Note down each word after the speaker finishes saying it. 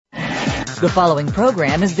The following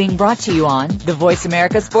program is being brought to you on the Voice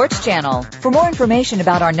America Sports Channel. For more information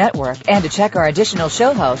about our network and to check our additional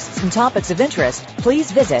show hosts and topics of interest,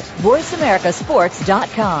 please visit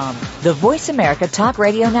voiceamericasports.com. The Voice America Talk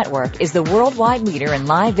Radio Network is the worldwide leader in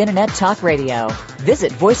live Internet talk radio.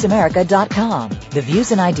 Visit voiceamerica.com. The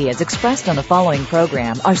views and ideas expressed on the following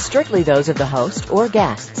program are strictly those of the host or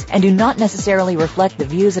guests and do not necessarily reflect the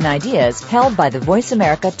views and ideas held by the Voice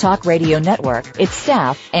America Talk Radio Network, its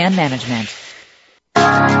staff, and management.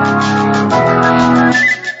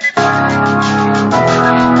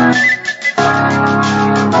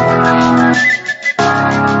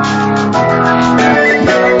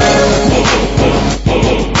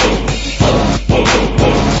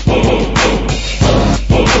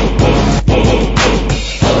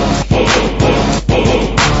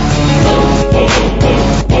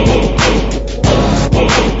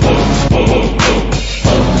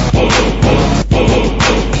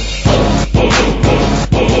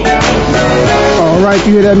 If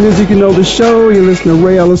you hear that music, you know the show. You're listening to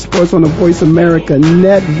Ray Ellis Sports on the Voice America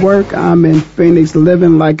Network. I'm in Phoenix,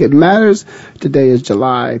 living like it matters. Today is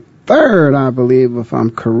July 3rd, I believe, if I'm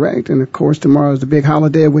correct. And, of course, tomorrow is the big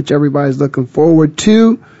holiday, which everybody's looking forward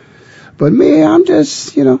to. But me, I'm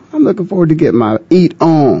just, I'm looking forward to getting my eat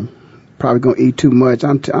on. Probably going to eat too much.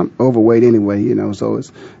 I'm overweight anyway, so it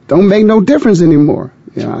don't make no difference anymore.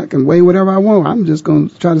 I can weigh whatever I want. I'm just going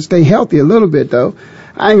to try to stay healthy a little bit, though.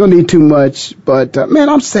 I ain't going to need too much, but, man,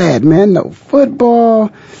 I'm sad, man. No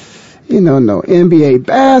football, no NBA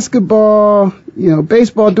basketball,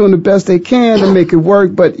 baseball doing the best they can to make it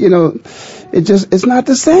work, but, it's not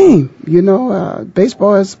the same.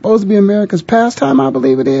 Baseball is supposed to be America's pastime, I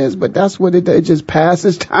believe it is, but that's what it just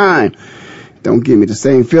passes time. Don't give me the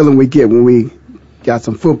same feeling we get when we got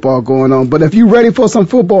some football going on. But if you're ready for some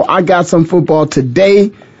football, I got some football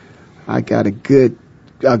today. I got a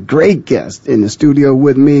great guest in the studio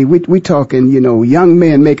with me. We talking, young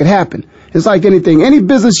men make it happen. It's like anything, any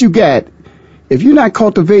business you got, if you're not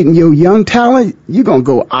cultivating your young talent, you're going to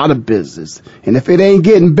go out of business. And if it ain't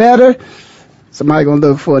getting better, somebody going to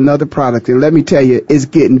look for another product. And let me tell you, it's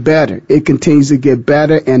getting better. It continues to get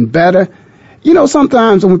better and better.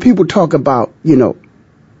 Sometimes when people talk about,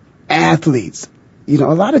 athletes, a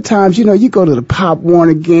lot of times, you go to the Pop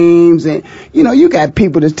Warner games and, you got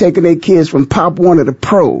people that's taking their kids from Pop Warner to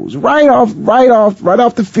pros. Right off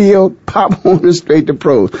the field, Pop Warner straight to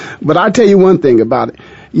pros. But I tell you one thing about it.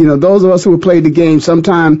 Those of us who have played the game,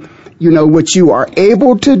 sometimes, what you are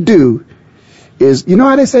able to do is,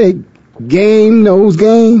 how they say, game knows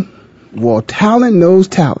game? Well, talent knows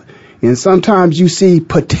talent. And sometimes you see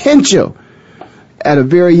potential at a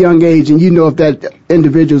very young age, and if that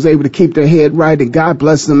individual is able to keep their head right and God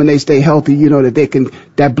blesses them and they stay healthy,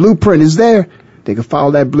 that blueprint is there. They can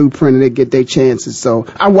follow that blueprint and they get their chances. So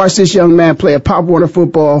I watched this young man play a Pop Warner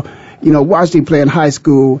football, watched him play in high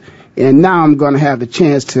school, and now I'm going to have the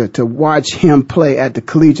chance to watch him play at the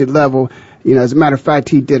collegiate level. As a matter of fact,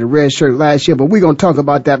 he did a red shirt last year, but we're going to talk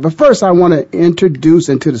about that. But first, I want to introduce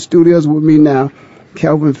into the studios with me now,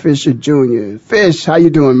 Kelvin Fisher Jr. Fish, how you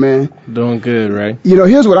doing, man? Doing good, Ray.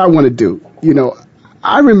 Here's what I want to do.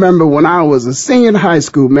 I remember when I was a senior in high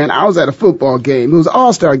school, man, I was at a football game. It was an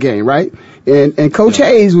all-star game, right? And Coach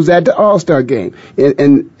Hayes was at the all-star game.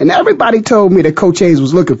 And everybody told me that Coach Hayes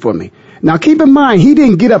was looking for me. Now, keep in mind, he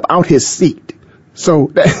didn't get up out his seat.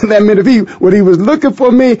 So that meant when he was looking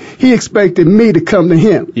for me, he expected me to come to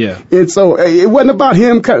him. Yeah. And so it wasn't about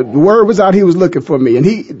him. The word was out he was looking for me.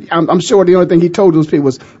 And I'm sure the only thing he told those people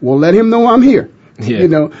was, well, let him know I'm here.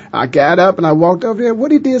 Yeah. I got up and I walked over there.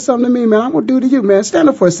 Woody did something to me, man. I'm going to do to you, man. Stand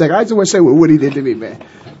up for a second. I just want to say what Woody did to me, man.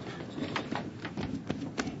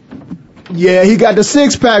 Yeah, he got the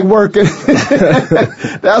six-pack working.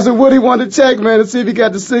 That's what Woody wanted to check, man, to see if he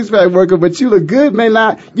got the six-pack working. But you look good, man.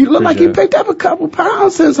 Now, you look like you picked up a couple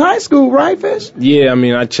pounds since high school, right, Fish? Yeah,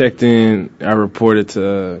 I checked in. I reported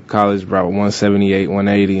to college about 178,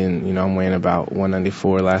 180, and, I'm weighing about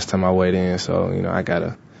 194 last time I weighed in. So, I got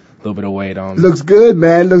a little bit of weight on me. Looks good,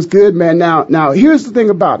 man. Now, here's the thing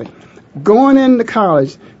about it. Going into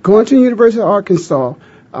college, going to the University of Arkansas,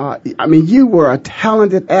 you were a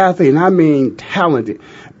talented athlete, and I mean talented.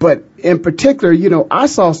 But in particular, I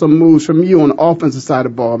saw some moves from you on the offensive side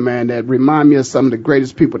of the ball, man, that remind me of some of the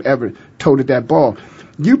greatest people that ever toted that ball.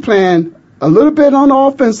 You playing a little bit on the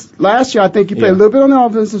offense. Last year, I think you played a little bit on the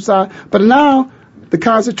offensive side. But now, the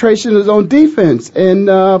concentration is on defense and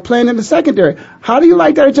playing in the secondary. How do you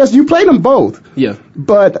like that adjustment? You played them both. Yeah.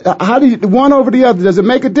 But how do you, one over the other, does it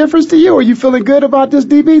make a difference to you? Are you feeling good about this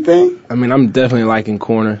DB thing? I mean, I'm definitely liking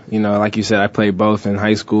corner. You know, like you said, I played both in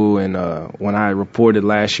high school, and when I reported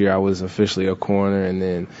last year, I was officially a corner, and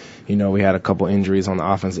then, you know, we had a couple injuries on the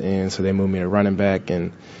offensive end, so they moved me to running back,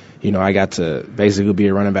 and, you know, I got to basically be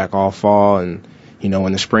a running back all fall, and, you know,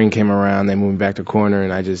 when the spring came around, they moved me back to corner,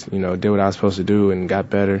 and I just, you know, did what I was supposed to do and got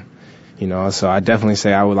better. You know, so I definitely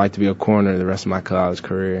say I would like to be a corner the rest of my college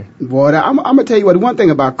career. Boy, I'm going to tell you what, one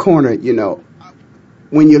thing about corner, you know,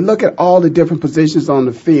 when you look at all the different positions on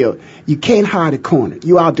the field, you can't hide a corner.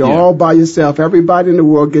 You out there all by yourself. Everybody in the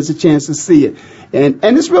world gets a chance to see it. And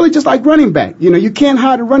it's really just like running back. You know, you can't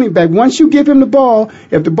hide a running back. Once you give him the ball,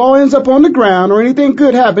 if the ball ends up on the ground or anything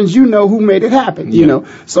good happens, you know who made it happen, you know.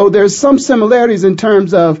 So there's some similarities in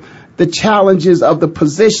terms of the challenges of the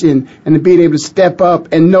position and to being able to step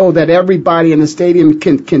up and know that everybody in the stadium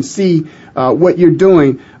can see what you're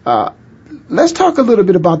doing. Let's talk a little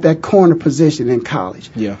bit about that corner position in college.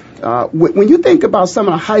 Yeah. When you think about some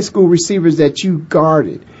of the high school receivers that you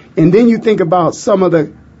guarded, and then you think about some of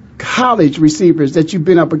the college receivers that you've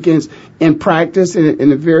been up against in practice and in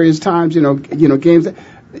the various times, you know, games.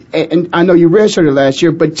 And I know you redshirted last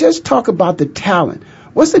year, but just talk about the talent.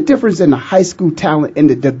 What's the difference in the high school talent and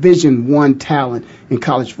the Division I talent in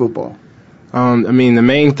college football? I mean, the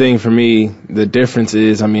main thing for me, the difference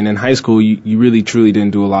is, I mean, in high school, you really truly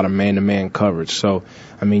didn't do a lot of man-to-man coverage. So,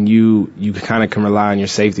 I mean, you kind of can rely on your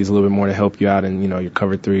safeties a little bit more to help you out in, you know, your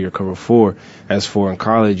cover 3 or cover 4. As for in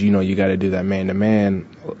college, you know, you got to do that man-to-man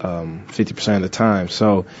 50% of the time.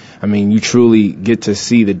 So, I mean, you truly get to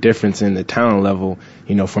see the difference in the talent level,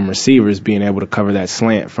 you know, from receivers being able to cover that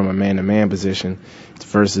slant from a man-to-man position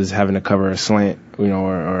versus having to cover a slant, you know,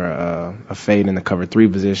 or a fade in the cover 3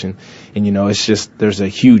 position. And, you know, it's just there's a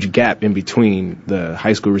huge gap in between the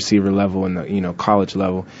high school receiver level and the, you know, college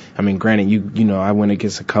level. I mean, granted, you know, I went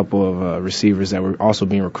against a couple of receivers that were also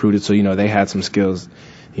being recruited, so, you know, they had some skills,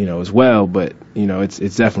 you know, as well. But, you know, it's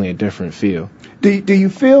definitely a different feel. Do you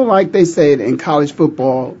feel like they said in college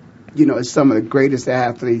football, you know, as some of the greatest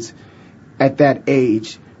athletes at that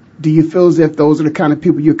age, do you feel as if those are the kind of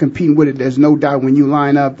people you're competing with? There's no doubt when you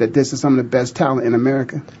line up that this is some of the best talent in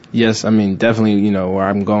America? Yes, I mean, definitely, you know, where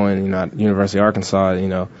I'm going, you know, at University of Arkansas, you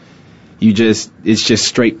know, it's just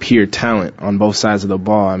straight pure talent on both sides of the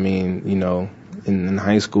ball. I mean, you know, in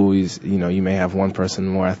high school, you know, you may have one person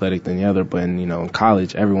more athletic than the other, but in, you know, in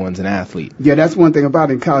college, everyone's an athlete. Yeah, that's one thing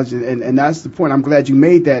about it in college, and that's the point. I'm glad you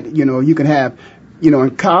made that. You know, you can have, you know,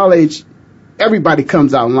 in college, everybody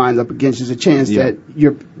comes out and lines up against you. There's a chance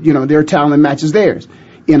that their talent matches theirs.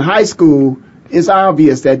 In high school, it's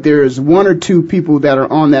obvious that there's one or two people that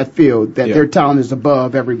are on that field that their talent is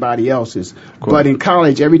above everybody else's. But in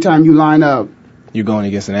college, every time you line up, you're going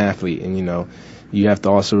against an athlete, and, you know, you have to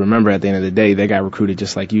also remember at the end of the day, they got recruited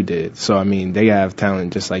just like you did. So, I mean, they have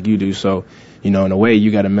talent just like you do. So, you know, in a way,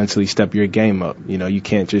 you got to mentally step your game up. You know, you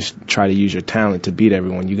can't just try to use your talent to beat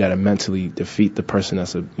everyone. You got to mentally defeat the person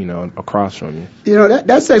that's, across from you. You know, that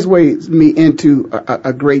segues me into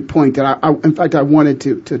a great point that I wanted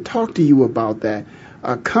to talk to you about that.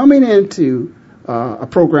 Coming into a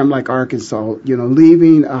program like Arkansas, you know,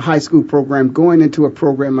 leaving a high school program, going into a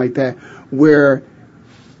program like that where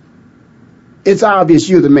it's obvious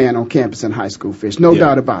you're the man on campus in high school, Fish. No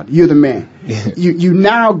doubt about it. You're the man. You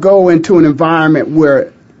now go into an environment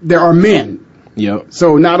where there are men. Yep.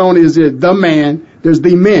 So not only is there the man, there's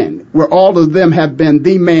the men, where all of them have been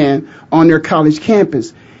the man on their college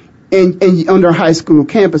campus and on their high school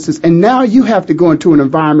campuses. And now you have to go into an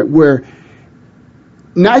environment where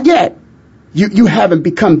not yet you haven't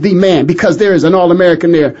become the man, because there is an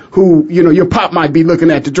All-American there who, you know, your pop might be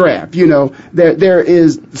looking at the draft. You know, there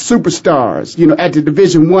is superstars, you know, at the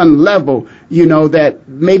Division I level, you know, that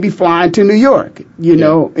may be flying to New York, you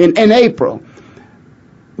know, in April.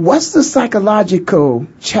 What's the psychological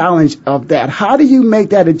challenge of that? How do you make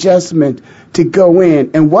that adjustment to go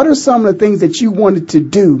in? And what are some of the things that you wanted to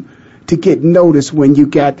do to get noticed when you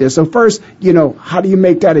got there? So first, you know, how do you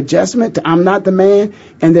make that adjustment to I'm not the man?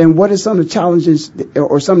 And then what are some of the challenges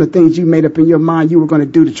or some of the things you made up in your mind you were going to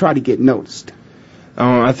do to try to get noticed?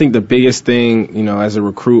 I think the biggest thing, you know, as a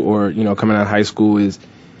recruit or, you know, coming out of high school is,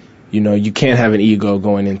 you know, you can't have an ego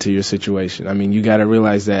going into your situation. I mean, you got to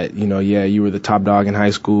realize that, you know, you were the top dog in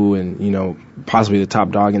high school and, you know, possibly the top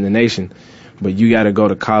dog in the nation. But you got to go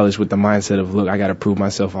to college with the mindset of, look, I got to prove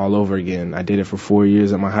myself all over again. I did it for 4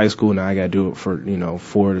 years at my high school. Now I got to do it for,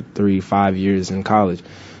 4 to 3, 5 years in college.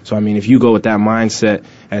 So, I mean, if you go with that mindset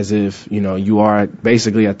as if, you are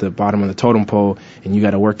basically at the bottom of the totem pole and you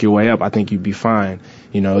got to work your way up, I think you'd be fine.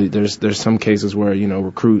 There's some cases where,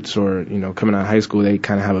 recruits or, coming out of high school, they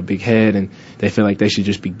kind of have a big head and they feel like they should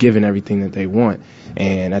just be given everything that they want.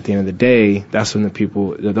 And at the end of the day, that's when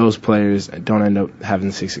those players don't end up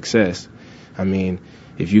having success. I mean,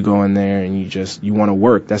 if you go in there and you want to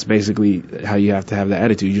work, that's basically how you have to have the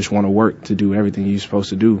attitude. You just want to work to do everything you're supposed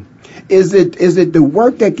to do. Is it the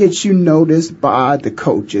work that gets you noticed by the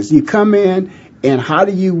coaches? You come in and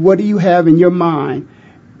what do you have in your mind?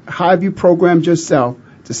 How have you programmed yourself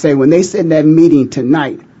to say when they sit in that meeting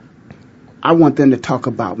tonight, I want them to talk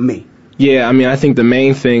about me? Yeah, I mean, I think the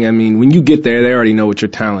main thing, when you get there, they already know what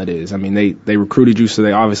your talent is. I mean, they recruited you, so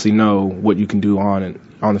they obviously know what you can do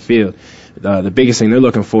on the field. The biggest thing they're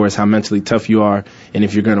looking for is how mentally tough you are and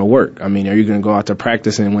if you're going to work. I mean, are you going to go out to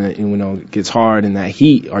practice and when it gets hard in that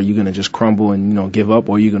heat, are you going to just crumble and, give up,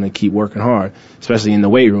 or are you going to keep working hard, especially in the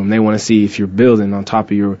weight room? They want to see if you're building on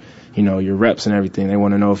top of your reps and everything. They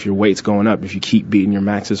want to know if your weight's going up, if you keep beating your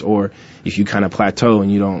maxes, or if you kind of plateau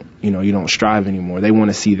and you don't strive anymore. They want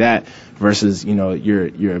to see that versus,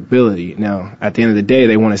 your ability. Now, at the end of the day,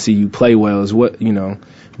 they want to see you play well as what,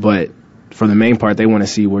 but for the main part, they want to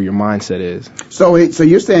see where your mindset is. So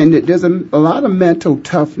you're saying that there's a lot of mental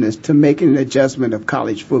toughness to making an adjustment of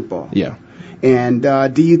college football. Yeah. And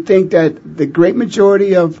do you think that the great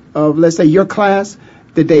majority of let's say your class,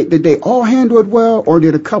 did they all handle it well, or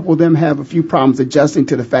did a couple of them have a few problems adjusting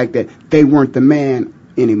to the fact that they weren't the man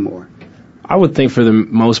anymore? I would think for the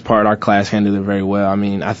most part our class handled it very well. I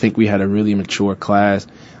mean, I think we had a really mature class.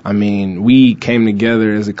 I mean, we came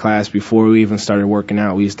together as a class before we even started working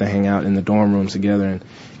out. We used to hang out in the dorm rooms together, and,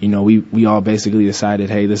 we all basically decided,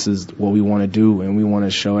 hey, this is what we want to do, and we want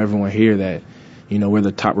to show everyone here that, we're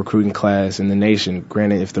the top recruiting class in the nation.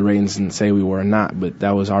 Granted, if the ratings didn't say we were or not, but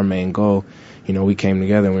that was our main goal. We came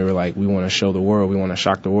together and we were like, we want to show the world, we want to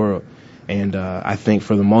shock the world. And I think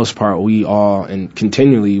for the most part, we all, and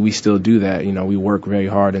continually, we still do that. We work very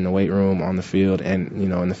hard in the weight room, on the field, and,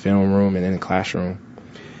 in the film room and in the classroom.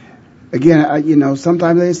 Again,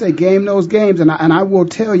 sometimes they say game knows games, and I will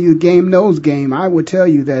tell you, game knows game. I will tell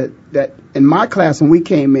you that in my class when we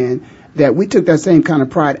came in, that we took that same kind of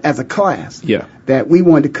pride as a class. Yeah. That we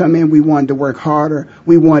wanted to come in, we wanted to work harder,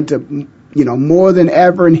 we wanted to, more than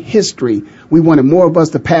ever in history, we wanted more of us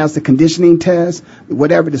to pass the conditioning test,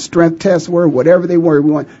 whatever the strength tests were, whatever they were.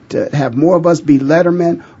 We want to have more of us be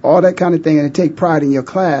lettermen, all that kind of thing, and to take pride in your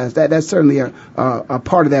class. That's certainly a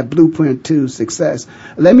part of that blueprint to success.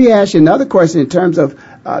 Let me ask you another question in terms of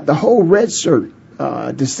the whole red shirt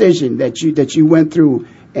decision that you went through,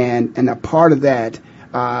 and a part of that.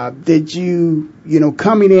 Did you,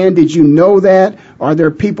 coming in, did you know that? Are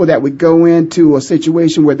there people that would go into a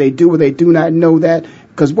situation where they do or they do not know that?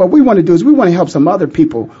 Because what we want to do is we want to help some other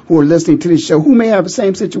people who are listening to this show who may have the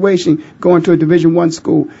same situation going to a Division I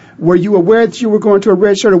school. Were you aware that you were going to a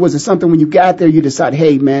red shirt, or was it something when you got there you decided,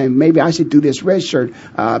 hey, man, maybe I should do this red shirt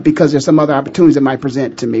because there's some other opportunities that might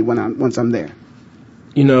present to me once I'm there?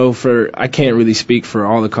 I can't really speak for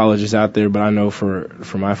all the colleges out there, but I know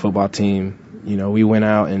for my football team, we went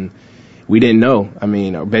out and we didn't know. I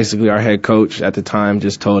mean, basically our head coach at the time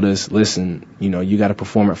just told us, listen, you got to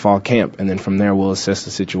perform at fall camp, and then from there we'll assess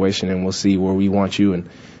the situation and we'll see where we want you and,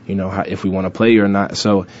 if we want to play you or not.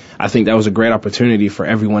 So I think that was a great opportunity for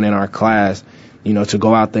everyone in our class, to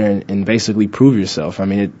go out there and basically prove yourself. I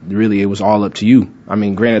mean, it was all up to you. I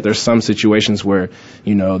mean, granted, there's some situations where,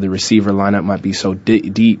 the receiver lineup might be so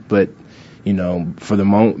deep, but, for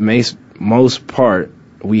the most part,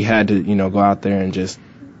 we had to, go out there and just,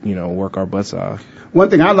 work our butts off. One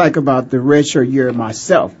thing I like about the redshirt year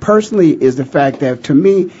myself, personally, is the fact that, to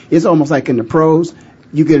me, it's almost like in the pros,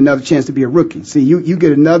 you get another chance to be a rookie. See, you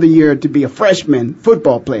get another year to be a freshman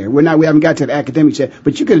football player. We haven't got to the academics yet,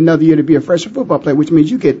 but you get another year to be a freshman football player, which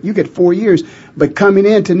means you get 4 years. But coming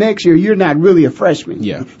into next year, you're not really a freshman.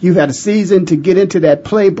 Yeah. You've had a season to get into that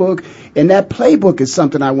playbook, and that playbook is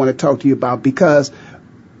something I want to talk to you about because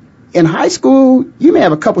in high school, you may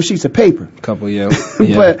have a couple sheets of paper. Yeah.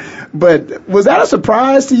 But was that a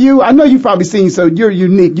surprise to you? I know you've probably seen, so you're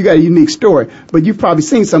unique, you got a unique story, but you've probably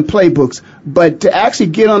seen some playbooks. But to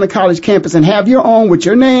actually get on the college campus and have your own with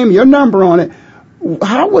your name, your number on it,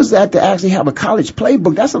 how was that to actually have a college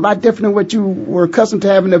playbook? That's a lot different than what you were accustomed to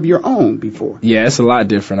having of your own before. Yeah, it's a lot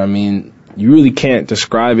different. I mean, you really can't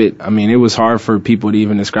describe it. I mean, it was hard for people to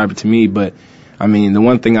even describe it to me, but I mean, the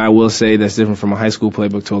one thing I will say that's different from a high school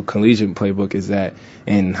playbook to a collegiate playbook is that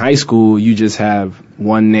in high school, you just have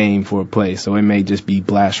one name for a play. So it may just be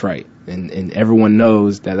blast right. And everyone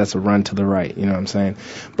knows that that's a run to the right. You know what I'm saying?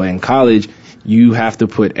 But in college, you have to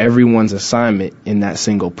put everyone's assignment in that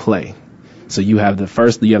single play. So you have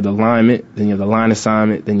you have the alignment, then you have the line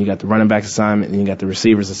assignment, then you got the running back assignment, then you got the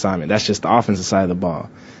receiver's assignment. That's just the offensive side of the ball.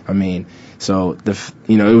 I mean, so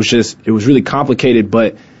it was really complicated,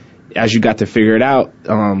 but as you got to figure it out,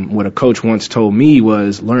 what a coach once told me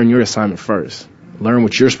was learn your assignment first. Learn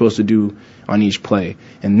what you're supposed to do on each play,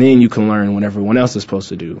 and then you can learn what everyone else is supposed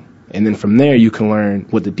to do. And then from there, you can learn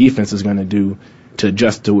what the defense is going to do to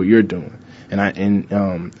adjust to what you're doing. And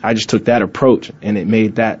I just took that approach, and it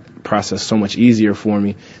made that process so much easier for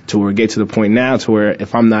me to where it get to the point now to where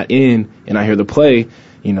if I'm not in and I hear the play,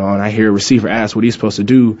 and I hear a receiver ask what he's supposed to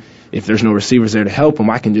do, if there's no receivers there to help him,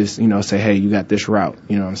 I can just, say, hey, you got this route,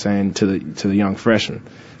 you know what I'm saying, to the young freshman.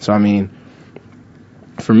 So, I mean,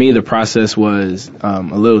 for me, the process was a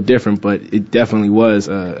little different, but it definitely was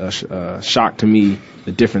a shock to me,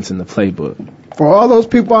 the difference in the playbook. For all those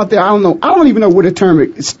people out there, I don't even know where the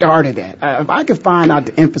term started at. If I could find out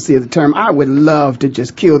the emphasis of the term, I would love to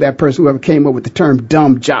just kill that person, whoever came up with the term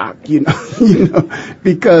dumb jock,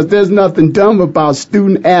 because there's nothing dumb about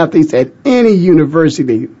student athletes at any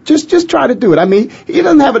university. Just try to do it. I mean,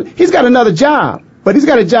 he's got another job. But he's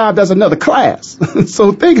got a job that's another class.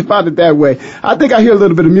 So think about it that way. I think I hear a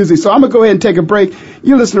little bit of music. So I'm going to go ahead and take a break.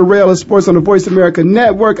 You listen to Ray Ellis Sports on the Voice America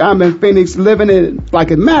Network. I'm in Phoenix, living it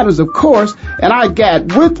like it matters, of course. And I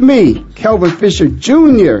got with me Kelvin Fisher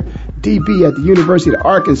Jr., DB at the University of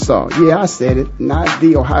Arkansas. Yeah, I said it. Not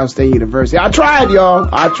the Ohio State University. I tried, y'all.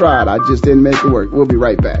 I tried. I just didn't make it work. We'll be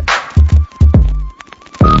right back.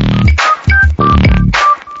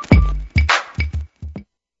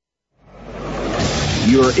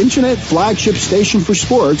 Your internet flagship station for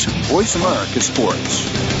sports, Voice America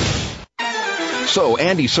Sports. So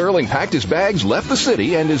Andy Serling packed his bags, left the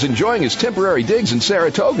city, and is enjoying his temporary digs in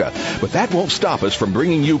Saratoga. But that won't stop us from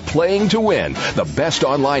bringing you Playing to Win, the best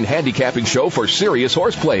online handicapping show for serious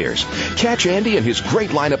horse players. Catch Andy and his great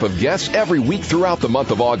lineup of guests every week throughout the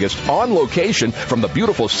month of August on location from the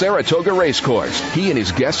beautiful Saratoga Racecourse. He and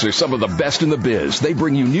his guests are some of the best in the biz. They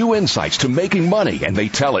bring you new insights to making money, and they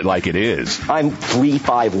tell it like it is. I'm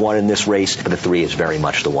 3-5-1 in this race, but the 3 is very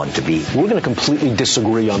much the one to beat. We're going to completely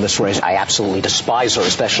disagree on this race. I absolutely despise her,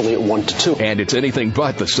 especially at 1-2. And it's anything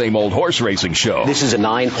but the same old horse racing show. This is a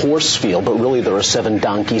 9-horse field, but really there are 7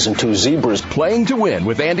 donkeys and 2 zebras. Playing to Win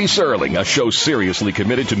with Andy Serling, a show seriously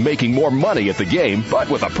committed to making more money at the game, but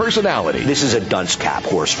with a personality. This is a dunce cap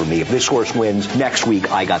horse for me. If this horse wins, next week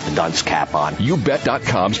I got the dunce cap on.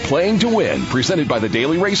 YouBet.com's Playing to Win, presented by the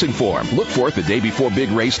Daily Racing Form. Look for it the day before big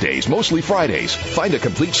race days, mostly Fridays. Find a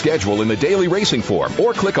complete schedule in the Daily Racing Form,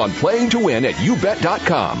 or click on Playing to Win at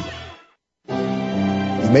YouBet.com.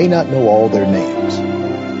 You may not know all their names,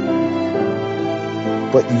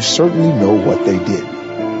 but you certainly know what they did.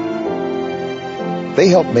 They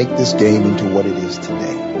helped make this game into what it is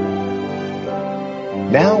today.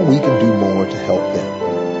 Now we can do more to help them.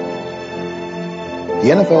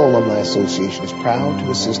 The NFL Alumni Association is proud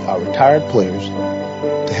to assist our retired players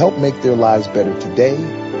to help make their lives better today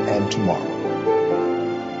and tomorrow.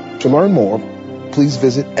 To learn more, please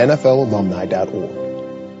visit NFLalumni.org.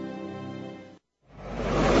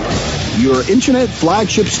 Your internet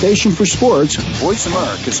flagship station for sports, Voice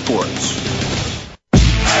America Sports.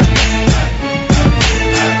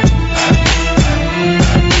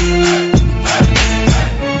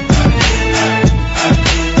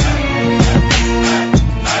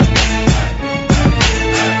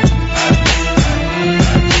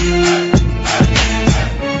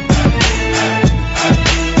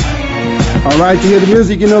 All right, to hear the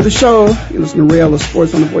music, you know the show. You listen to Ray Ellis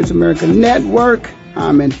Sports on the Voice America Network.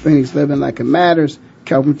 I'm in Phoenix, living like it matters.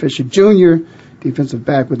 Kelvin Fisher Jr., defensive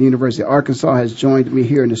back with the University of Arkansas, has joined me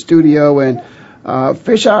here in the studio. And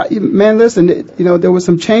Fisher, man, listen, there was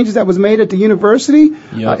some changes that was made at the university.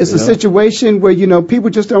 It's a situation where, people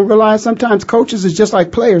just don't realize sometimes coaches is just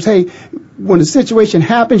like players. Hey, when a situation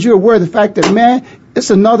happens, you're aware of the fact that, man, it's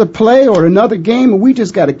another play or another game, and we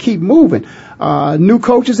just got to keep moving. New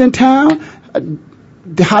coaches in town.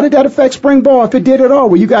 How did that affect spring ball, if it did at all?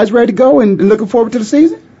 Were you guys ready to go and looking forward to the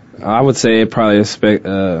season? I would say it probably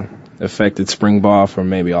affected spring ball for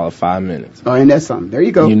maybe all of 5 minutes. Oh, and that's something. There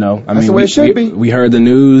you go. That's the way it should be. We heard the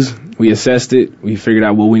news, we assessed it, we figured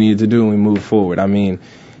out what we needed to do, and we moved forward. I mean,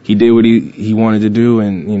 he did what he wanted to do,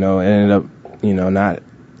 and, it ended up, not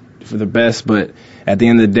for the best. But at the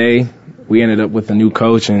end of the day, we ended up with a new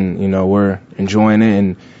coach, and, we're enjoying it,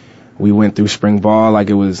 and we went through spring ball like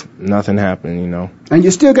it was nothing happened, you know. And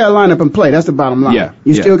you still got to line up and play. That's the bottom line. Yeah.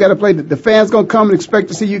 You still got to play. The fans going to come and expect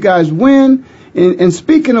to see you guys win. And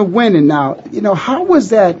speaking of winning now, you know, how was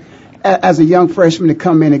that as a young freshman to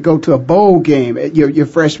come in and go to a bowl game at your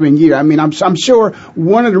freshman year? I mean, I'm sure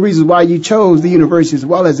one of the reasons why you chose the university as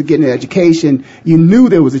well as to get an education, you knew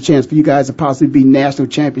there was a chance for you guys to possibly be national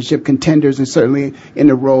championship contenders and certainly in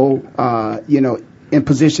the role, you know, in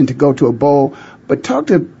position to go to a bowl. But talk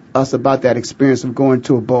to us about that experience of going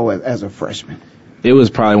to a bowl as a freshman. It was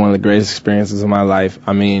probably one of the greatest experiences of my life.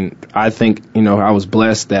 I mean, I think, you know, I was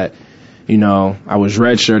blessed that, you know, I was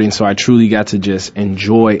redshirting, so I truly got to just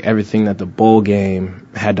enjoy everything that the bowl game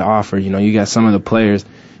had to offer. You know, you got some of the players,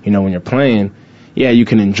 you know, when you're playing, yeah, you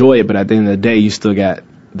can enjoy it, but at the end of the day, you still got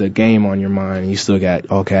the game on your mind. You still got,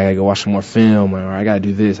 okay, I got to go watch some more film, or I got to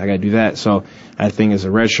do this, I got to do that. So I think as a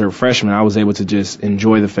redshirt freshman, I was able to just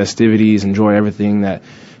enjoy the festivities, enjoy everything that,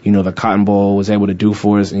 you know, the Cotton Bowl was able to do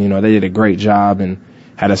for us. And, you know, they did a great job and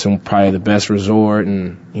had us in probably the best resort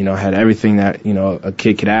and, you know, had everything that, you know, a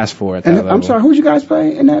kid could ask for at that level. I'm sorry, who'd you guys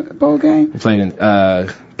play in that bowl game? We played in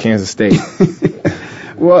Kansas State.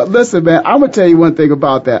 Well, listen, man, I'm going to tell you one thing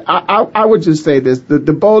about that. I would just say this. The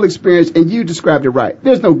bowl experience, and you described it right,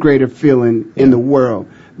 there's no greater feeling in the world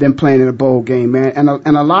than playing in a bowl game, man.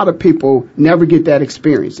 And a lot of people never get that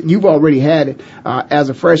experience. You've already had it as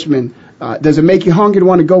a freshman. Does it make you hungry to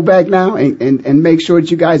want to go back now and make sure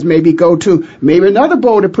that you guys maybe go to maybe another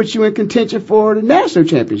bowl that puts you in contention for the national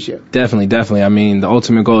championship? Definitely. I mean, the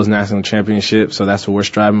ultimate goal is national championship, so that's what we're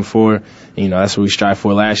striving for. You know, that's what we strived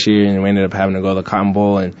for last year, and we ended up having to go to the Cotton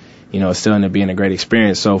Bowl, and, you know, it still ended up being a great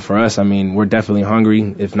experience. So for us, I mean, we're definitely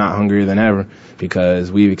hungry, if not hungrier than ever,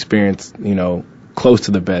 because we've experienced, you know, close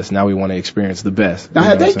to the best. Now we want to experience the best. Now,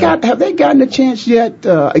 have they gotten a chance yet,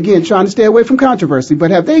 again, trying to stay away from controversy,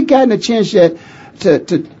 but have they gotten a chance yet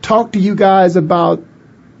to talk to you guys about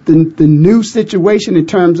the new situation in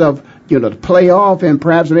terms of, you know, the playoff and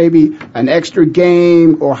perhaps maybe an extra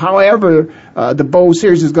game or however the bowl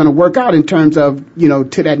series is going to work out in terms of, you know,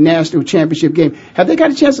 to that national championship game? Have they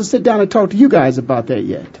got a chance to sit down and talk to you guys about that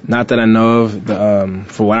yet? Not that I know of.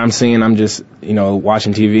 For what I'm seeing, I'm just, you know,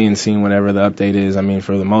 watching TV and seeing whatever the update is. I mean,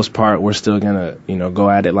 for the most part, we're still going to, you know, go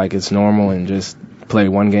at it like it's normal and just play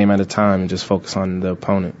one game at a time and just focus on the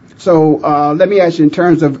opponent. So let me ask you, in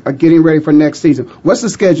terms of getting ready for next season, what's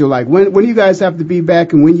the schedule like? When do you guys have to be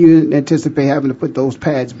back, and when you anticipate having to put those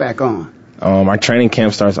pads back on? Our training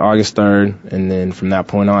camp starts August 3rd, and then from that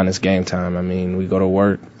point on, it's game time. I mean, we go to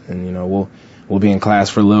work, and, you know, we'll be in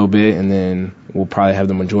class for a little bit, and then we'll probably have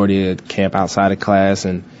the majority of camp outside of class,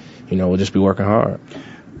 and, you know, we'll just be working hard.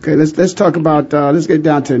 Okay, let's talk about let's get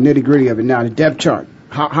down to the nitty gritty of it now. The depth chart.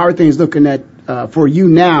 How are things looking at for you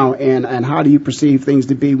now, and how do you perceive things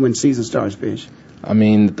to be when season starts, Fish? I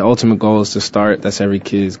mean, the ultimate goal is to start. That's every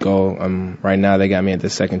kid's goal. Right now, they got me at the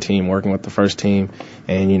second team, working with the first team,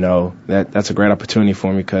 and, you know, that's a great opportunity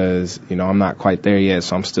for me because, you know, I'm not quite there yet,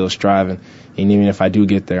 so I'm still striving. And even if I do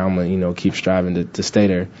get there, I'm gonna, you know, keep striving to stay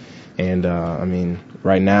there. And I mean,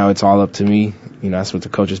 right now, it's all up to me. You know, that's what the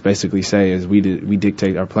coaches basically say is we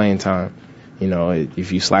dictate our playing time. You know,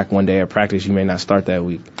 if you slack one day at practice, you may not start that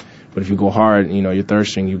week. But if you go hard, you know, your third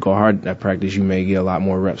string, you go hard at practice, you may get a lot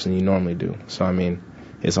more reps than you normally do. So, I mean,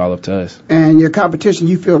 it's all up to us. And your competition,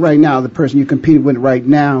 you feel right now, the person you competing with right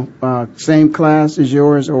now, same class as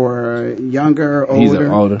yours or younger,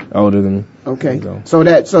 older? He's older than me. Okay. So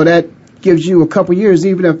that gives you a couple years,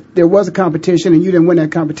 even if there was a competition and you didn't win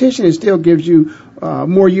that competition, it still gives you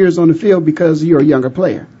more years on the field because you're a younger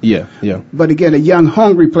player. Yeah. But again, a young,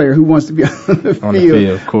 hungry player who wants to be on the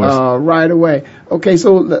field, of course. right away. Okay,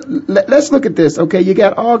 so let's look at this. Okay, you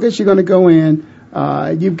got August, you're going to go in.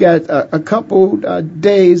 You've got a couple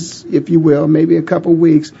days, if you will, maybe a couple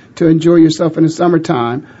weeks to enjoy yourself in the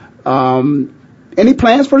summertime. Any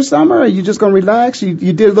plans for the summer? Are you just going to relax? You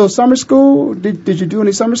did a little summer school? Did you do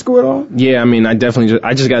any summer school at all? Yeah, I mean, I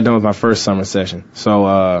just got done with my first summer session. So,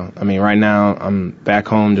 I mean, right now I'm back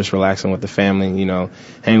home just relaxing with the family, you know,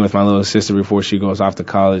 hanging with my little sister before she goes off to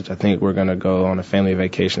college. I think we're going to go on a family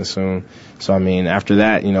vacation soon. So, I mean, after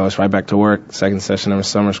that, you know, it's right back to work, second session of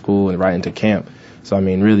summer school and right into camp. So, I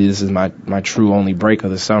mean, really, this is my true only break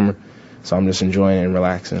of the summer. So I'm just enjoying it and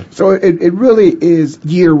relaxing. So it really is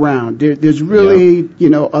year-round. There's really,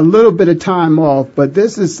 you know, a little bit of time off, but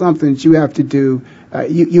this is something that you have to do.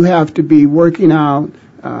 You have to be working out.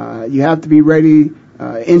 You have to be ready,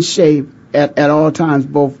 in shape at all times,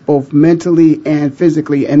 both mentally and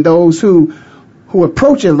physically. And those who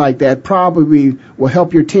approach it like that probably will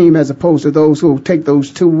help your team as opposed to those who will take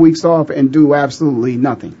those 2 weeks off and do absolutely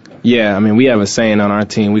nothing. Yeah, I mean, we have a saying on our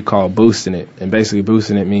team we call boosting it. And basically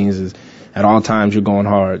boosting it means is at all times you're going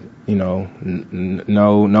hard, you know,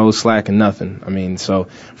 no slack and nothing. I mean, so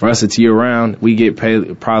for us it's year round. We get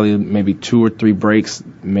paid probably maybe 2 or 3 breaks,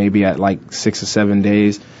 maybe at like 6 or 7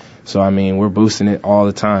 days. So, I mean, we're boosting it all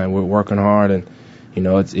the time. We're working hard, and, you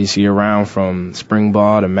know, it's year round from spring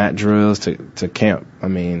ball to mat drills to camp. I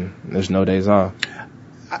mean, there's no days off.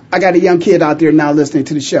 I got a young kid out there now listening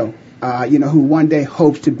to the show, you know, who one day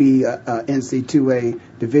hopes to be a NCAA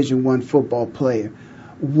Division I football player.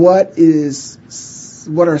 What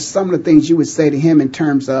are some of the things you would say to him in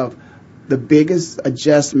terms of the biggest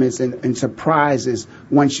adjustments and surprises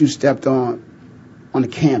once you stepped on the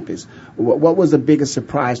campus? What was the biggest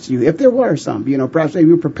surprise to you, if there were some? You know, perhaps maybe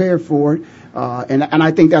you were prepared for it, and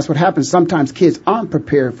I think that's what happens. Sometimes kids aren't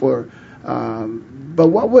prepared for it. But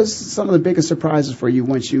what was some of the biggest surprises for you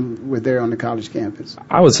once you were there on the college campus?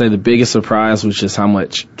 I would say the biggest surprise was just how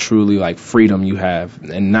much truly like freedom you have,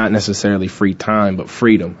 and not necessarily free time, but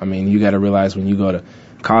freedom. I mean, you got to realize when you go to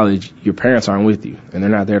college, your parents aren't with you, and they're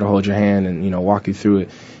not there to hold your hand and, you know, walk you through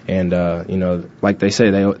it. And, you know, like they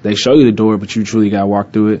say, they show you the door, but you truly got to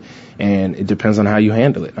walk through it, and it depends on how you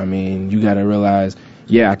handle it. I mean, you got to realize,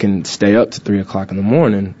 yeah, I can stay up to 3 o'clock in the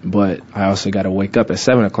morning, but I also got to wake up at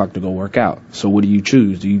 7 o'clock to go work out. So what do you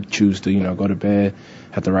choose? Do you choose to, you know, go to bed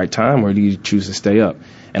at the right time, or do you choose to stay up?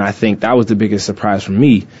 And I think that was the biggest surprise for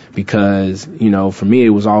me, because, you know, for me it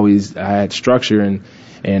was always, I had structure, and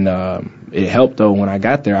it helped though when I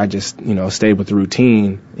got there. I just, you know, stayed with the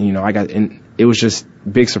routine. You know, and it was just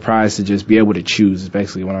big surprise to just be able to choose, is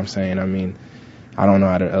basically what I'm saying. I mean, I don't know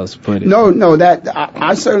how else to put it. No, that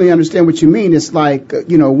I certainly understand what you mean. It's like,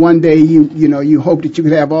 you know, one day you hope that you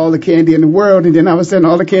could have all the candy in the world, and then all of a sudden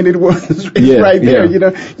all the candy in the world is right there. You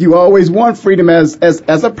know, you always want freedom as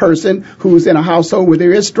a person who's in a household where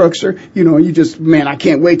there is structure. You know, and you just, man, I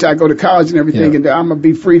can't wait till I go to college and everything, and I'm gonna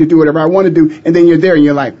be free to do whatever I want to do. And then you're there and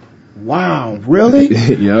you're like, wow, really?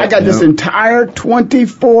 I got this entire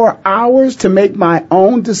 24 hours to make my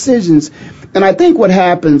own decisions. And I think what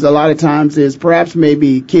happens a lot of times is perhaps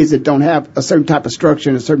maybe kids that don't have a certain type of structure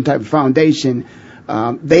and a certain type of foundation,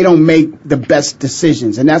 they don't make the best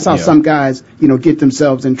decisions. And that's how some guys, you know, get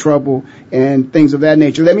themselves in trouble and things of that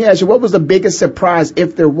nature. Let me ask you, what was the biggest surprise,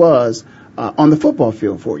 if there was, on the football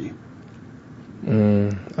field for you?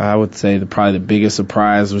 I would say probably the biggest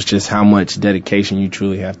surprise was just how much dedication you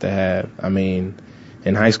truly have to have. I mean,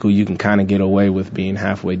 in high school you can kind of get away with being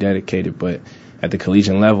halfway dedicated, but at the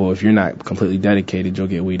collegiate level, if you're not completely dedicated, you'll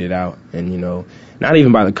get weeded out. And, you know, not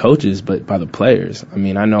even by the coaches, but by the players. I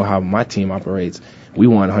mean, I know how my team operates. We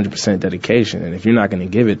want 100% dedication, and if you're not going to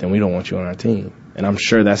give it, then we don't want you on our team. And I'm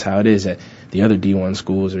sure that's how it is at the other D1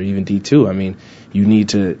 schools or even D2. I mean, you need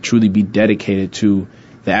to truly be dedicated to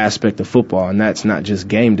the aspect of football, and that's not just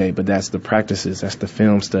game day, but that's the practices, that's the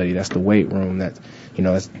film study, that's the weight room, that's, you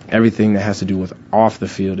know, that's everything that has to do with off the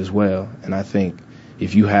field as well. And I think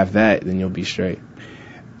if you have that, then you'll be straight.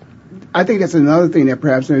 I think that's another thing that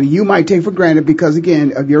perhaps you might take for granted because,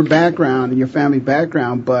 again, of your background and your family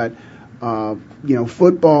background, but, you know,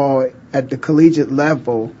 football at the collegiate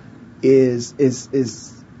level is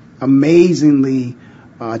amazingly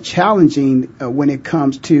challenging when it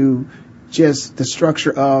comes to just the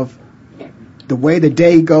structure of the way the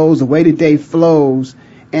day goes, the way the day flows,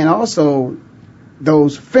 and also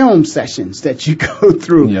those film sessions that you go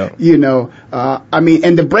through, you know, I mean,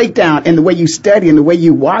 and the breakdown and the way you study and the way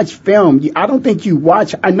you watch film. I don't think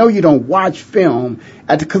I know you don't watch film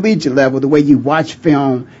at the collegiate level the way you watch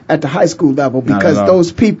film at the high school level, because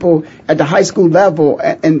those people at the high school level,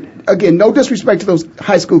 and again, no disrespect to those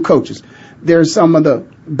high school coaches, they're some of the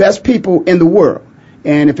best people in the world.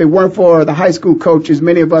 And if it weren't for the high school coaches,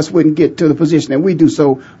 many of us wouldn't get to the position that we do.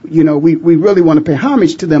 So, you know, we really want to pay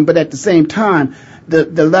homage to them. But at the same time,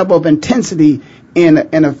 the level of intensity in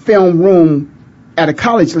a film room at a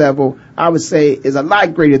college level, I would say, is a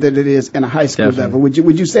lot greater than it is in a high school level. Would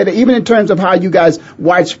you say that, even in terms of how you guys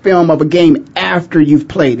watch film of a game after you've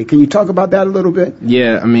played it? Can you talk about that a little bit?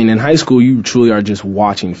 Yeah, I mean, in high school, you truly are just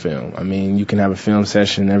watching film. I mean, you can have a film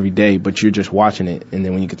session every day, but you're just watching it. And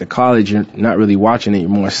then when you get to college, you're not really watching it, you're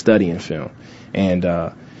more studying film. And,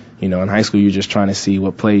 you know, in high school, you're just trying to see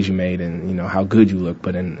what plays you made and, you know, how good you look.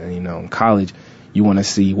 But in college, you want to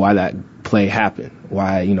see why that play happened,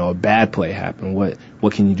 why, you know, a bad play happened,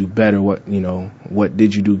 what can you do better, what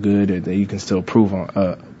did you do good or that you can still improve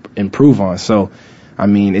on. So, I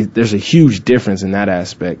mean, there's a huge difference in that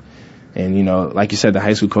aspect. And, you know, like you said, the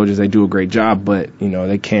high school coaches, they do a great job, but, you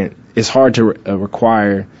know, it's hard to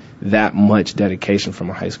require that much dedication from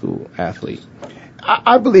a high school athlete.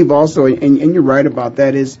 I believe also, and you're right about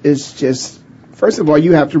that, is just first of all,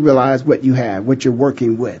 you have to realize what you have, what you're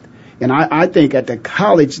working with. And I think at the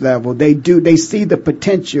college level, they see the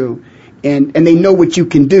potential and they know what you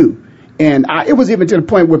can do. And it was even to the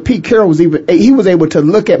point where Pete Carroll was able to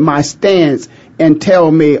look at my stance and tell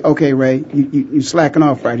me, okay, Ray, you slacking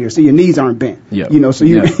off right here. So your knees aren't bent. Yep. So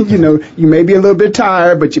you may be a little bit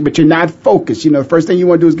tired, but you're not focused. First thing you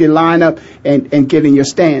want to do is get lined up and get in your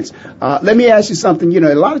stance. Let me ask you something.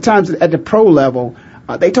 A lot of times at the pro level,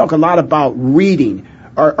 they talk a lot about reading.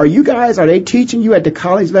 Are they teaching you at the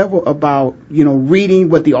college level about, reading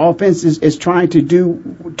what the offense is trying to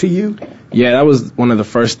do to you? Yeah, that was one of the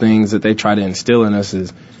first things that they try to instill in us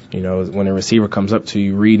is, when a receiver comes up to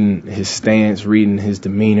you, reading his stance, reading his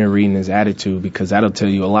demeanor, reading his attitude, because that'll tell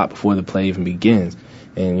you a lot before the play even begins.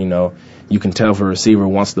 And, you can tell if a receiver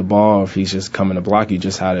wants the ball, if he's just coming to block you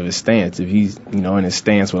just out of his stance. If he's, in his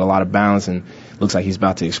stance with a lot of balance and looks like he's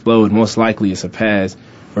about to explode, most likely it's a pass,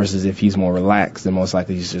 versus if he's more relaxed, then most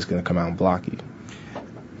likely he's just going to come out and block you.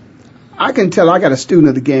 I can tell I got a student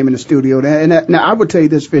of the game in the studio. Now, I would tell you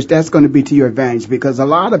this, Fish, that's going to be to your advantage because a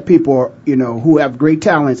lot of people, who have great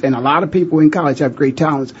talents, and a lot of people in college have great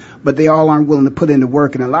talents, but they all aren't willing to put in the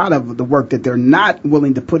work. And a lot of the work that they're not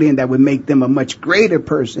willing to put in that would make them a much greater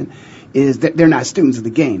person is that they're not students of the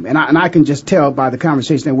game. And I can just tell by the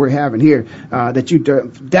conversation that we're having here that you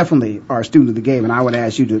definitely are a student of the game, and I would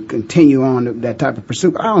ask you to continue on that type of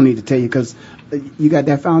pursuit. I don't need to tell you because you got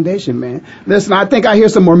that foundation, man. Listen, I think I hear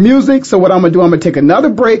some more music, so what I'm going to do, I'm going to take another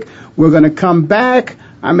break. We're going to come back.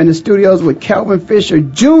 I'm in the studios with Kelvin Fisher,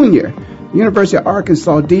 Jr., University of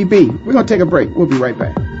Arkansas, DB. We're going to take a break. We'll be right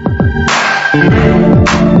back.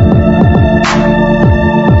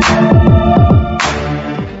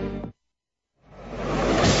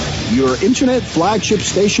 Your internet flagship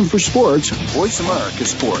station for sports, Voice America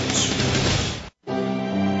Sports.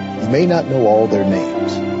 You may not know all their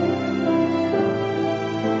names,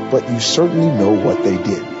 but you certainly know what they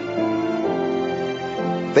did.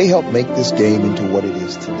 They helped make this game into what it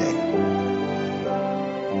is today.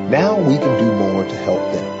 Now we can do more to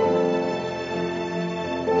help them.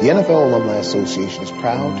 The NFL Alumni Association is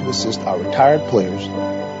proud to assist our retired players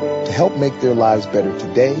to help make their lives better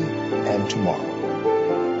today and tomorrow.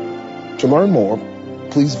 To learn more,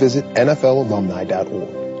 please visit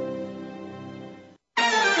NFLalumni.org.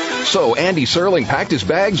 So Andy Serling packed his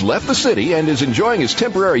bags, left the city, and is enjoying his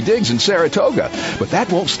temporary digs in Saratoga. But that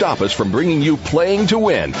won't stop us from bringing you Playing to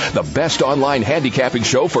Win, the best online handicapping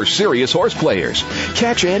show for serious horse players.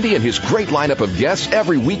 Catch Andy and his great lineup of guests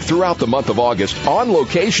every week throughout the month of August on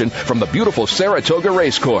location from the beautiful Saratoga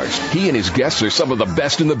Racecourse. He and his guests are some of the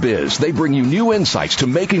best in the biz. They bring you new insights to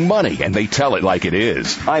making money, and they tell it like it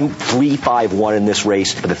is. I'm 3-5-1 in this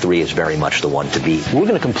race, but the 3 is very much the one to beat. We're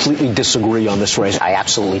going to completely disagree on this race. I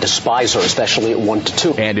absolutely despise her, especially at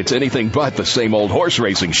 1-2. And it's anything but the same old horse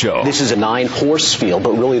racing show. This is a 9-horse field,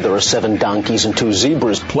 but really there are 7 donkeys and 2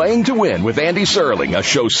 zebras. Playing to Win with Andy Serling, a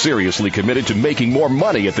show seriously committed to making more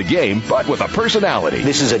money at the game, but with a personality.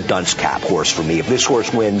 This is a dunce cap horse for me. If this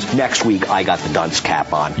horse wins, next week I got the dunce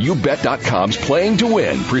cap on. YouBet.com's Playing to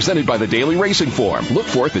Win, presented by the Daily Racing Form. Look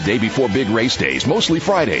for it the day before big race days, mostly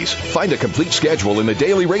Fridays. Find a complete schedule in the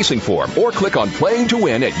Daily Racing Form or click on Playing to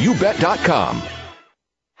Win at YouBet.com.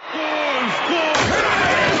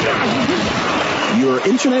 Your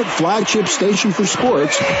internet flagship station for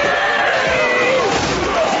sports,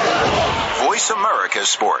 Voice America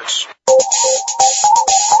Sports.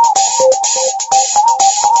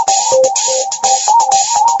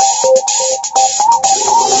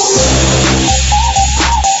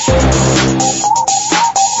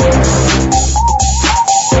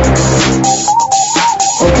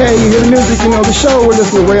 Okay, you hear the music, you know the show. We're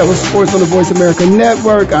listening to Ray Ellis Sports on the Voice America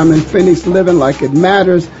Network. I'm in Phoenix, living like it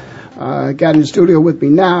matters. Got in the studio with me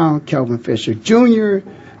now, Kelvin Fisher Jr.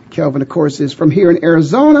 Kelvin, of course, is from here in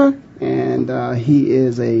Arizona, and he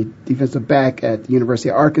is a defensive back at the University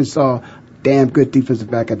of Arkansas. Damn good defensive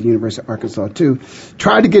back at the University of Arkansas, too.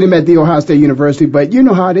 Tried to get him at the Ohio State University, but you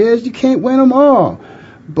know how it is. You can't win them all.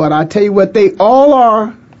 But I tell you what, they all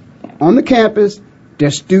are on the campus. They're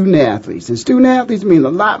student athletes. And student athletes mean a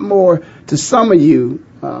lot more to some of you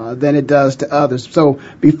than it does to others. So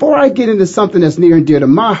before I get into something that's near and dear to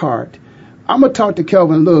my heart, I'm going to talk to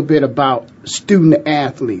Kelvin a little bit about student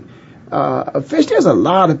athlete. Fish, there's a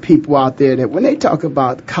lot of people out there that when they talk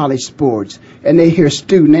about college sports and they hear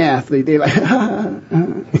student athlete, they're like, yeah,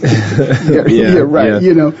 right.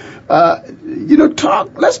 Yeah.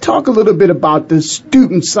 Let's talk a little bit about the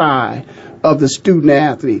student side of the student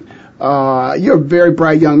athlete. You're a very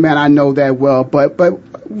bright young man, I know that well, but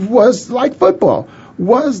was like football.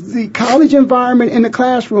 Was the college environment in the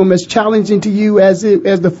classroom as challenging to you as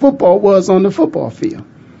the football was on the football field?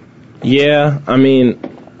 Yeah, I mean,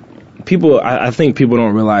 I think people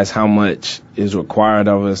don't realize how much is required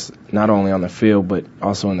of us, not only on the field, but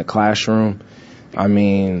also in the classroom. I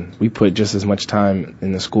mean, we put just as much time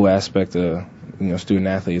in the school aspect of, student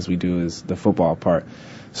athlete as we do as the football part.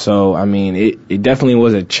 So, I mean, it definitely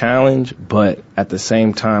was a challenge, but at the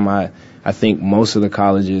same time, I think most of the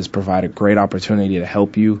colleges provide a great opportunity to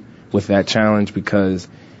help you with that challenge, because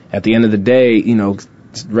at the end of the day,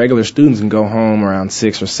 regular students can go home around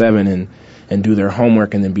 6 or 7 and do their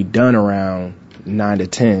homework and then be done around 9 to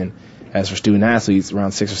 10. As for student athletes,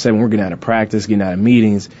 around 6 or 7, we're getting out of practice, getting out of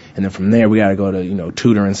meetings, and then from there we got to go to,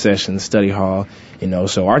 tutoring sessions, study hall,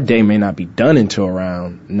 so our day may not be done until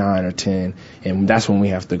around 9 or 10, and that's when we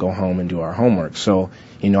have to go home and do our homework. So,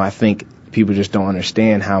 I think people just don't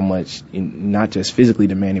understand how much, not just physically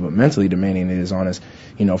demanding, but mentally demanding it is on us,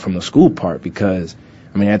 from the school part, because,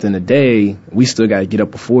 at the end of the day, we still got to get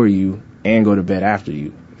up before you and go to bed after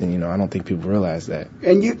you. And, I don't think people realize that.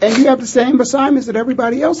 And you have the same assignments that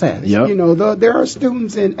everybody else has. Yep. There are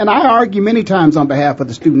students, and I argue many times on behalf of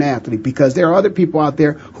the student athlete, because there are other people out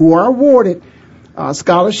there who are awarded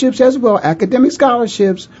scholarships as well, academic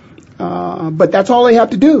scholarships, but that's all they have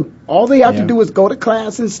to do. All they have to do is go to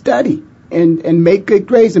class and study and make good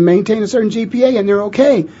grades and maintain a certain GPA, and they're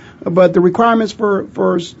okay. But the requirements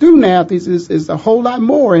for student athletes is a whole lot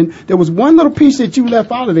more. And there was one little piece that you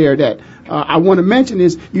left out of there that I want to mention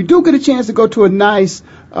is you do get a chance to go to a nice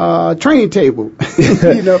training table,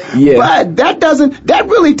 Yeah. But that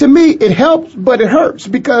really, to me, it helps, but it hurts,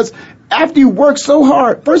 because after you work so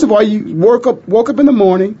hard, first of all, you woke up in the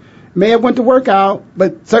morning, may have went to work out,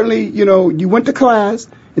 but certainly, you went to class.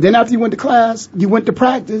 And then after you went to class, you went to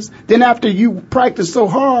practice. Then after you practiced so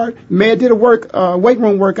hard, you may have did a weight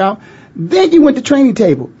room workout. Then you went to training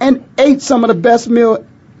table and ate some of the best meal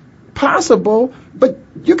possible. But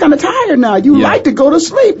you're kind of tired now. You like to go to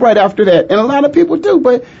sleep right after that. And a lot of people do.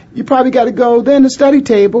 But you probably got to go then to study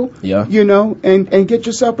table, and get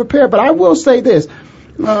yourself prepared. But I will say this.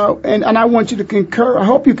 And I want you to concur. I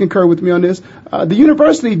hope you concur with me on this. The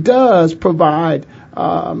university does provide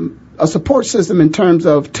a support system in terms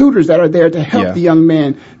of tutors that are there to help the young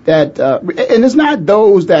man that, and it's not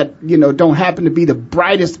those that, don't happen to be the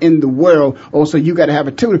brightest in the world. Also, you got to have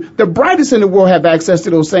a tutor. The brightest in the world have access to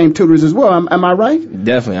those same tutors as well. Am I right?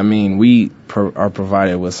 Definitely. We are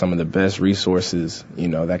provided with some of the best resources,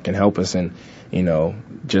 that can help us. And,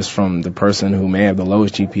 just from the person who may have the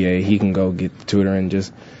lowest GPA, he can go get the tutoring.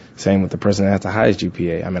 Just same with the person that has the highest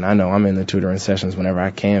GPA. I know I'm in the tutoring sessions whenever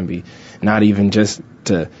I can be. Not even just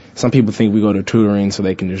some people think we go to tutoring so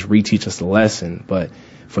they can just reteach us the lesson, but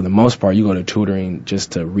for the most part, you go to tutoring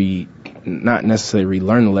just to not necessarily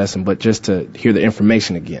relearn the lesson, but just to hear the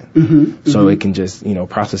information again. So it can just,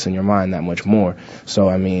 process in your mind that much more. So,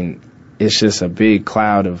 it's just a big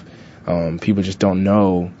cloud of people just don't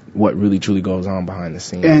know what really truly goes on behind the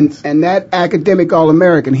scenes. And that academic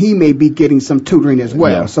All-American, he may be getting some tutoring as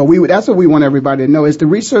well. Yeah. So that's what we want everybody to know, is the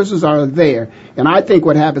resources are there. And I think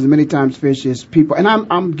what happens many times, Fish, is people, and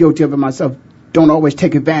I'm guilty of it myself, don't always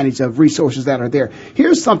take advantage of resources that are there.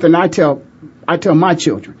 Here's something I tell my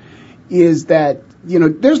children, is that,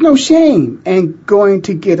 there's no shame in going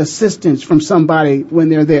to get assistance from somebody when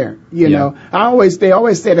they're there. They always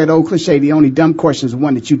say that old cliche, the only dumb question is the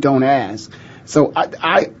one that you don't ask. So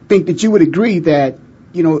I think that you would agree that,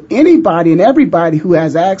 anybody and everybody who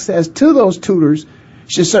has access to those tutors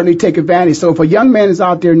should certainly take advantage. So if a young man is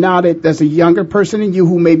out there now that's a younger person than you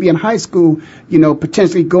who may be in high school,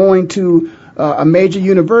 potentially going to a major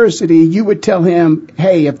university, you would tell him,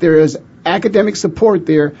 hey, if there is academic support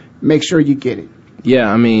there, make sure you get it. Yeah,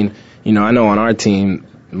 I know on our team,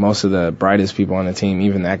 most of the brightest people on the team,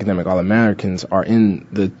 even the academic All-Americans, are in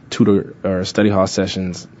the tutor or study hall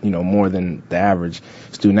sessions, more than the average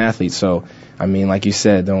student athlete. So, like you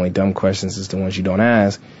said, the only dumb questions is the ones you don't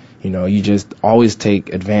ask. You just always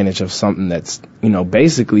take advantage of something that's,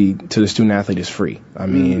 basically to the student athlete is free.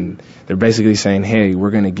 They're basically saying, hey,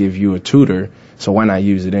 we're going to give you a tutor, so why not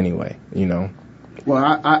use it anyway,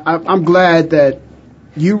 Well, I'm glad that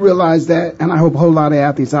you realize that, and I hope a whole lot of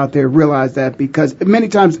athletes out there realize that, because many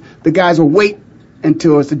times the guys will wait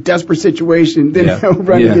until it's a desperate situation, then they'll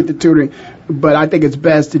run and get the tutoring. But I think it's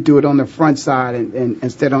best to do it on the front side and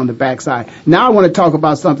instead on the back side. Now I want to talk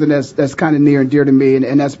about something that's kind of near and dear to me,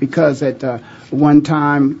 and that's because at one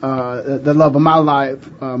time, the love of my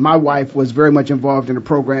life, my wife was very much involved in a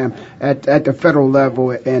program at the federal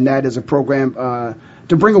level, and that is a program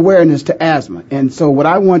to bring awareness to asthma. And so what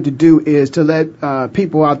I want to do is to let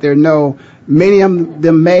people out there know, many of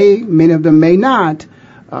them may not,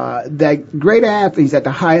 that great athletes at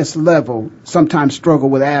the highest level sometimes struggle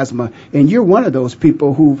with asthma, and you're one of those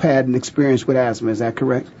people who've had an experience with asthma. Is that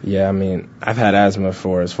correct? Yeah, I mean, I've had asthma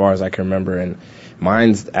for as far as I can remember, and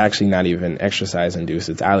mine's actually not even exercise-induced.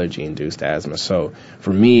 It's allergy-induced asthma. So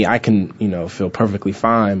for me, I can, feel perfectly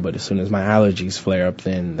fine, but as soon as my allergies flare up,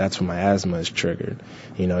 then that's when my asthma is triggered.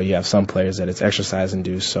 You have some players that it's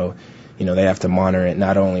exercise-induced, so, they have to monitor it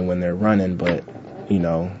not only when they're running, but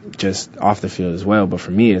just off the field as well. But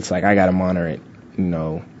for me, it's like I got to monitor it,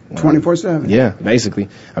 24/7. Yeah, basically.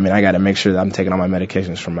 I mean, I got to make sure that I'm taking all my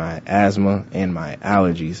medications for my asthma and my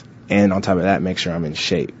allergies, and on top of that, make sure I'm in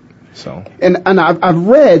shape. So. And I've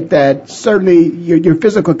read that certainly your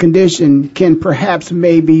physical condition can perhaps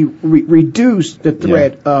maybe reduce the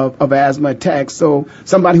threat of asthma attacks. So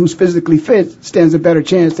somebody who's physically fit stands a better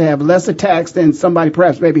chance to have less attacks than somebody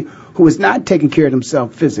perhaps maybe who is not taking care of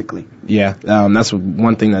themselves physically. Yeah, that's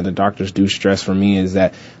one thing that the doctors do stress for me is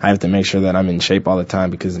that I have to make sure that I'm in shape all the time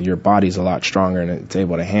because your body's a lot stronger and it's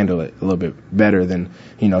able to handle it a little bit better than,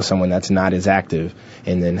 someone that's not as active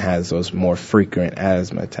and then has those more frequent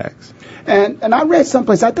asthma attacks. And I read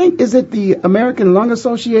someplace, I think, is it the American Lung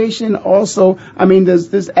Association also? I mean, does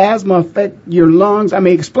this asthma affect your lungs? I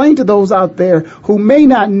mean, explain to those out there who may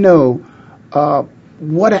not know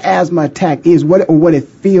what an asthma attack is, what it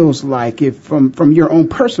feels like from your own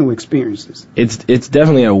personal experiences. It's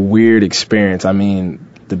definitely a weird experience. I mean,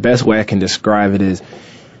 the best way I can describe it is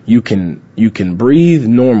you can breathe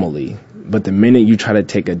normally, but the minute you try to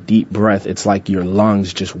take a deep breath, it's like your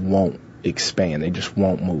lungs just won't expand. They just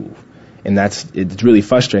won't move. And it's really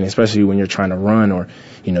frustrating, especially when you're trying to run or,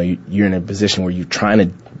 you're in a position where you're trying to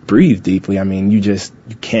breathe deeply. I mean, you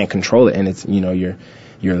can't control it. And it's,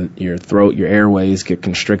 your throat, your airways get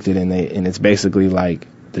constricted and it's basically like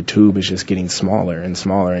the tube is just getting smaller and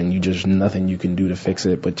smaller and nothing you can do to fix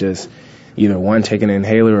it, but just either one, take an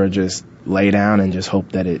inhaler or just lay down and just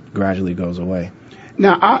hope that it gradually goes away.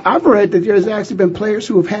 Now, I've read that there's actually been players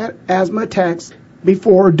who have had asthma attacks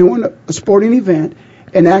before doing a sporting event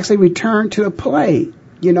and actually returned to the play.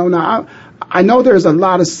 Now I know there's a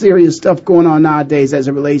lot of serious stuff going on nowadays as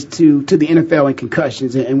it relates to the NFL and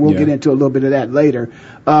concussions, and we'll get into a little bit of that later.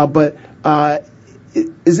 But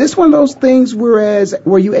is this one of those things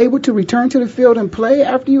were you able to return to the field and play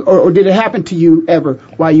after you, or did it happen to you ever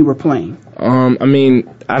while you were playing? I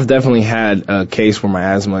mean, I've definitely had a case where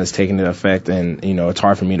my asthma has taken into effect and, it's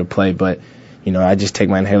hard for me to play, but I just take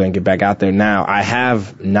my inhaler and get back out there. Now, I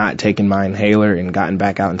have not taken my inhaler and gotten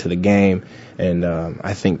back out into the game, and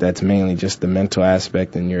I think that's mainly just the mental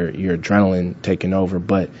aspect and your adrenaline taking over.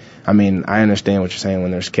 But, I mean, I understand what you're saying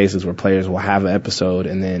when there's cases where players will have an episode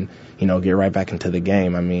and then, get right back into the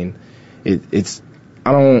game. I mean,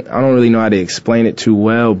 I don't really know how to explain it too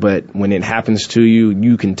well, but when it happens to you,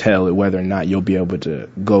 you can tell whether or not you'll be able to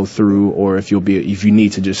go through or if you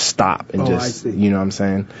need to just stop and I see. You know what I'm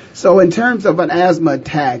saying? So in terms of an asthma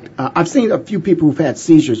attack, I've seen a few people who've had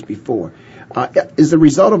seizures before. Is the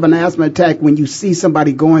result of an asthma attack when you see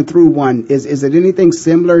somebody going through one, is it anything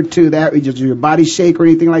similar to that? Does your body shake or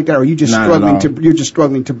anything like that? Or are you just struggling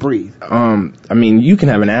to breathe? I mean, you can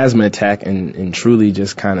have an asthma attack and truly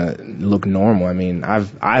just kind of look normal. I mean,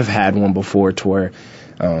 I've had one before to where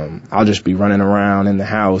I'll just be running around in the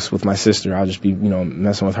house with my sister. I'll just be,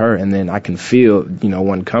 messing with her, and then I can feel,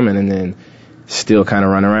 one coming, and then still kind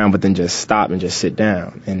of run around, but then just stop and just sit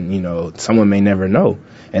down. And, someone may never know.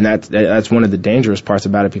 And that's one of the dangerous parts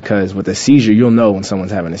about it, because with a seizure, you'll know when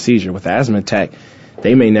someone's having a seizure. With the asthma attack,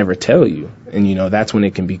 they may never tell you. And, that's when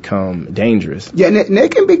it can become dangerous. Yeah, and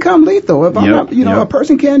it can become lethal. If a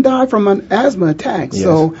person can die from an asthma attack. Yes.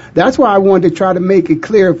 So that's why I wanted to try to make it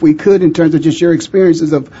clear, if we could, in terms of just your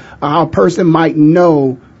experiences of how a person might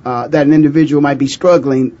know that an individual might be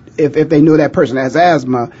struggling if they know that person has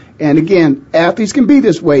asthma. And again, athletes can be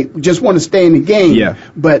this way, just want to stay in the game,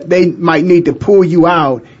 but they might need to pull you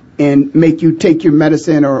out and make you take your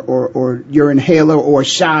medicine or your inhaler or a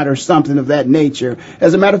shot or something of that nature.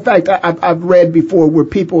 As a matter of fact, I've read before where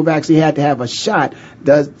people have actually had to have a shot.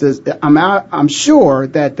 I'm sure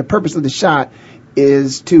that the purpose of the shot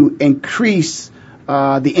is to increase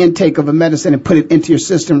the intake of a medicine and put it into your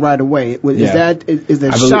system right away. Is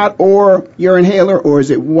the shot or your inhaler, or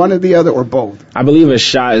is it one or the other, or both? I believe a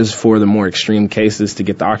shot is for the more extreme cases to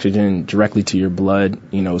get the oxygen directly to your blood,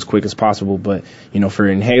 as quick as possible. But, for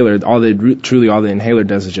inhaler, all the inhaler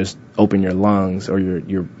does is just open your lungs or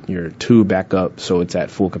your tube back up so it's at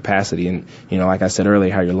full capacity. And, like I said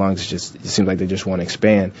earlier, how your lungs it seems like they just want to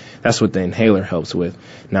expand. That's what the inhaler helps with.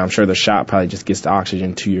 Now, I'm sure the shot probably just gets the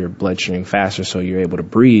oxygen to your bloodstream faster so you're able to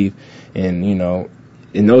breathe. And,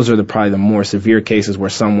 and those are probably the more severe cases where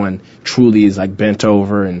someone truly is like bent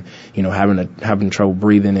over and, having trouble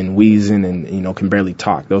breathing and wheezing and, can barely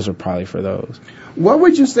talk. Those are probably for those. What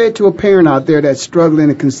would you say to a parent out there that's struggling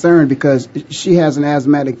and concerned because she has an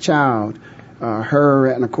asthmatic child, her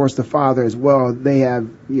and, of course, the father as well? They have,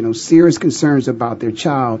 serious concerns about their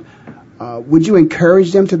child. Would you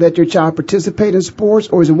encourage them to let their child participate in sports,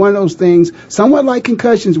 or is it one of those things, somewhat like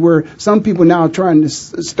concussions, where some people now are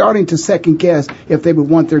starting to second guess if they would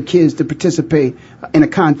want their kids to participate in a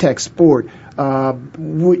contact sport?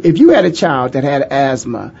 If you had a child that had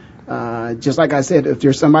asthma, just like I said, if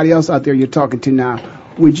there's somebody else out there you're talking to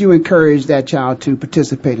now, would you encourage that child to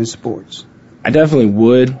participate in sports? I definitely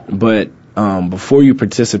would, but before you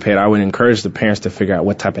participate, I would encourage the parents to figure out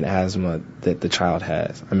what type of asthma that the child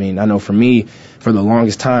has. I mean, I know for me, for the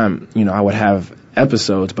longest time, I would have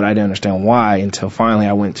episodes, but I didn't understand why until finally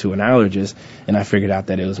I went to an allergist and I figured out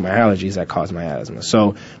that it was my allergies that caused my asthma.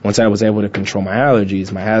 So once I was able to control my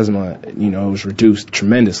allergies, my asthma, it was reduced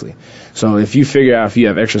tremendously. So if you figure out if you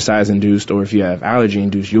have exercise-induced or if you have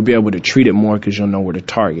allergy-induced, you'll be able to treat it more because you'll know where to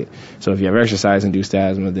target. So if you have exercise-induced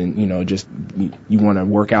asthma, then, you want to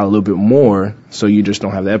work out a little bit more so you just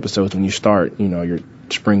don't have the episodes when you start, your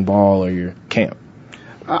spring ball or your camp.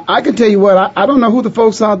 I can tell you what, I don't know who the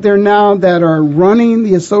folks out there now that are running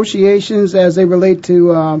the associations as they relate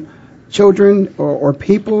to children or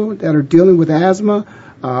people that are dealing with asthma,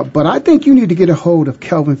 but I think you need to get a hold of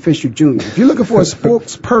Kelvin Fisher Jr. If you're looking for a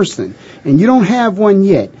spokesperson and you don't have one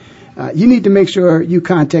yet, you need to make sure you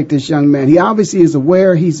contact this young man. He obviously is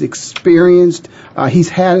aware, he's experienced, he's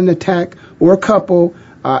had an attack or a couple,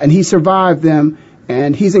 and he survived them.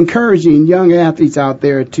 And he's encouraging young athletes out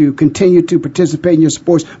there to continue to participate in your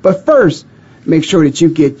sports. But first, make sure that you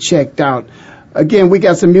get checked out. Again, we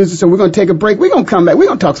got some music, so we're going to take a break. We're going to come back. We're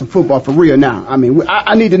going to talk some football for real now. I mean,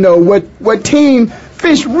 I need to know what team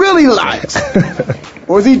Fish really likes.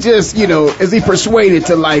 Or is he just, is he persuaded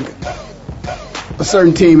to like a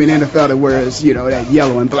certain team in NFL that wears, that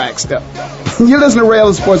yellow and black stuff? You're listening to Ray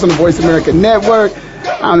Ellis Sports on the Voice America Network.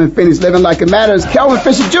 I'm in Phoenix, living like it matters. Kelvin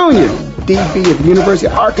Fisher Jr., DB at the University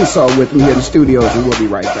of Arkansas, with me here in the studios, and we'll be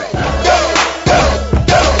right back.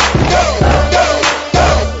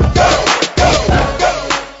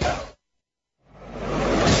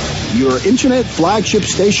 Your internet flagship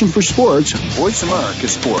station for sports, Voice America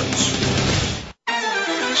Sports.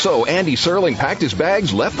 So Andy Serling packed his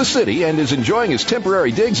bags, left the city, and is enjoying his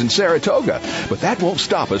temporary digs in Saratoga. But that won't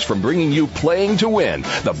stop us from bringing you Playing to Win,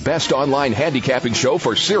 the best online handicapping show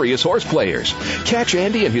for serious horse players. Catch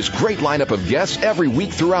Andy and his great lineup of guests every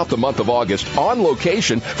week throughout the month of August on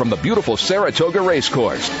location from the beautiful Saratoga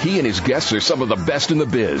Racecourse. He and his guests are some of the best in the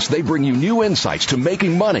biz. They bring you new insights to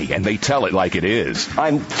making money, and they tell it like it is.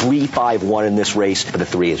 I'm 3-5-1 in this race, but the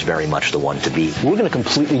 3 is very much the one to beat. We're going to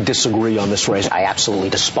completely disagree on this race. I absolutely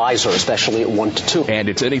despise her, especially at 1-2. And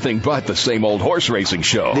it's anything but the same old horse racing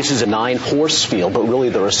show. This is a 9-horse field, but really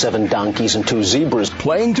there are 7 donkeys and 2 zebras.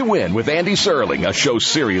 Playing to Win with Andy Serling, a show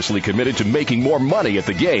seriously committed to making more money at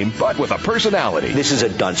the game, but with a personality. This is a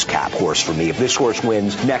dunce cap horse for me. If this horse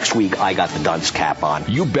wins, next week I got the dunce cap on.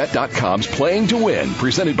 YouBet.com's Playing to Win,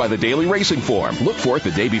 presented by the Daily Racing Form. Look for it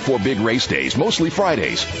the day before big race days, mostly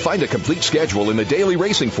Fridays. Find a complete schedule in the Daily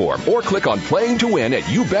Racing Form or click on Playing to Win at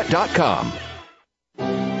YouBet.com.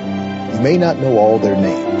 You may not know all their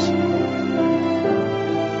names,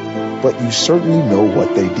 but you certainly know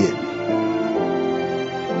what they did.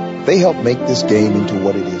 They helped make this game into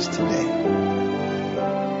what it is today.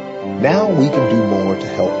 Now we can do more to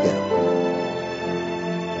help them.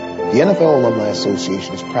 The NFL Alumni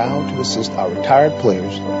Association is proud to assist our retired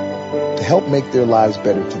players to help make their lives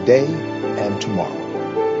better today and tomorrow.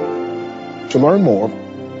 To learn more,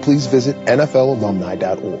 please visit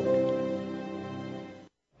NFLalumni.org.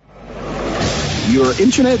 Your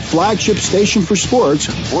internet flagship station for sports,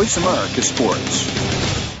 Voice America Sports.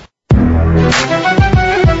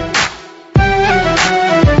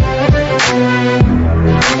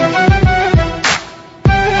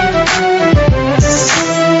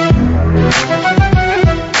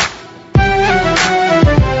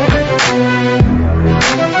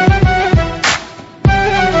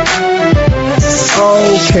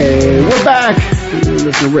 Okay, we're back. You're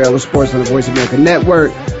listening to Ray Ellis Sports on the Voice America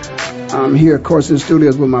Network. I'm here, of course, in the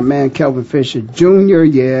studios with my man Kelvin Fisher Jr.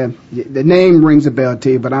 Yeah, the name rings a bell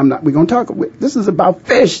to you, but I'm not. We're gonna talk. This is about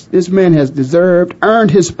Fish. This man has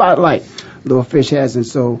earned his spotlight. Little Fish hasn't,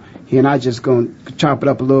 so he and I just gonna chop it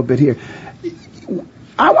up a little bit here.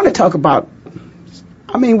 I want to talk about,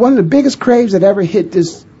 one of the biggest craves that ever hit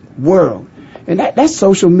this world, and that's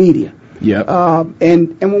social media. Yeah.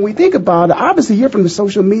 And when we think about it, obviously you're from the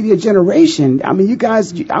social media generation. I mean, you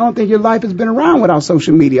guys, I don't think your life has been around without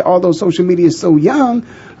social media, although social media is so young.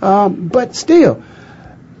 But still,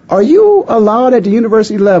 are you allowed at the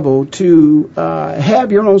university level to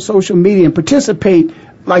have your own social media and participate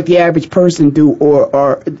like the average person do,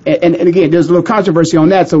 and again, there's a little controversy on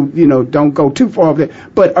that, so don't go too far with it.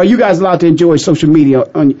 But are you guys allowed to enjoy social media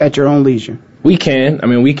at your own leisure? We can.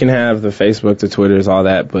 We can have the Facebook, the Twitters, all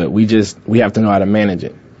that, but we have to know how to manage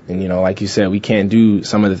it. And like you said, we can't do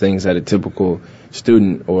some of the things that a typical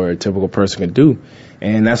student or a typical person could do.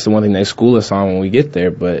 And that's the one thing they school us on when we get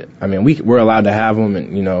there. But we're allowed to have them,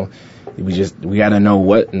 and we got to know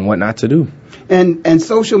what and what not to do. And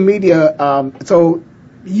social media, so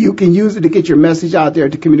you can use it to get your message out there,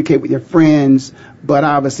 to communicate with your friends, but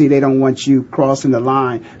obviously they don't want you crossing the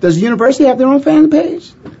line. Does the university have their own fan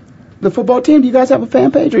page? The football team, do you guys have a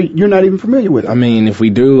fan page, or you're not even familiar with it? If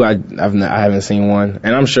we do, I haven't seen one,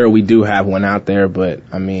 and I'm sure we do have one out there, but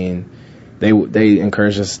they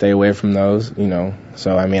encourage us to stay away from those,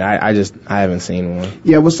 So I haven't seen one.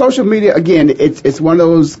 Yeah, well, social media, again, it's one of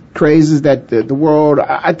those crazes that the world.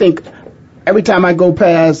 I think every time I go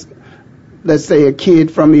past, let's say, a kid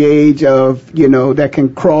from the age of, that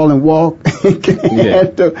can crawl and walk,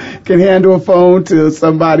 can handle a phone, to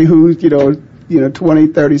somebody who's 20,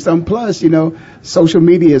 30, some plus, social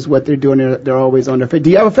media is what they're doing. They're always on their Facebook. Do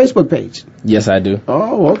you have a Facebook page? Yes, I do.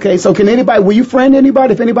 Oh, okay. So will you friend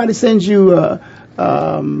anybody? If anybody sends you, a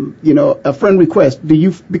friend request, do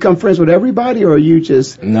you become friends with everybody, or are you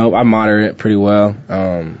just? No, I monitor it pretty well.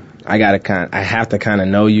 I have to kind of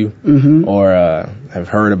know you, or have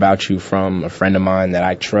heard about you from a friend of mine that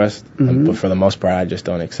I trust. But for the most part, I just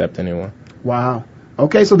don't accept anyone. Wow.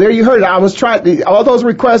 Okay, so there you heard it. I was trying all those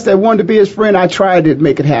requests that wanted to be his friend. I tried to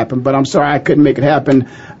make it happen, but I'm sorry I couldn't make it happen.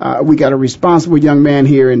 We got a responsible young man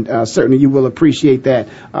here, and certainly you will appreciate that.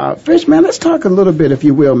 Fish, man, let's talk a little bit, if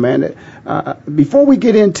you will, man. Before we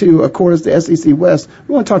get into, of course, the SEC West,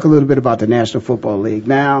 we want to talk a little bit about the National Football League.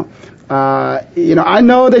 Now, I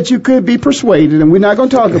know that you could be persuaded, and we're not going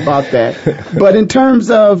to talk about that. But in terms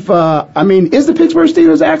of, is the Pittsburgh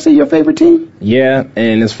Steelers actually your favorite team? Yeah,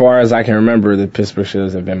 and as far as I can remember, the Pittsburgh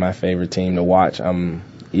Steelers have been my favorite team to watch.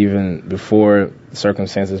 Even before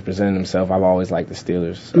circumstances presented themselves, I've always liked the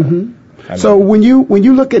Steelers. So when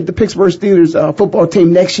you look at the Pittsburgh Steelers football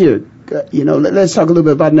team next year, let's talk a little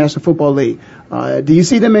bit about the National Football League. Do you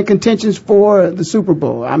see them in contentions for the Super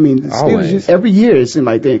Bowl? The Steelers, every year it seems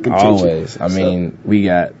like they're in contention. Always. We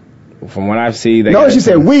got, from what I've seen,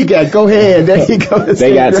 we got. Go ahead. There you go.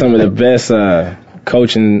 They got some of the best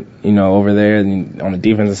coaching, over there on the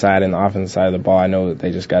defensive side and the offensive side of the ball. I know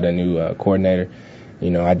they just got a new coordinator.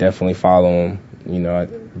 I definitely follow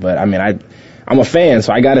them. But I'm a fan,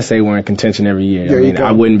 so I got to say we're in contention every year.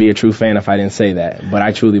 I wouldn't be a true fan if I didn't say that, but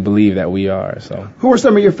I truly believe that we are. So, who are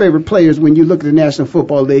some of your favorite players when you look at the National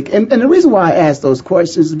Football League? And the reason why I ask those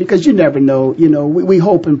questions is because you never know. We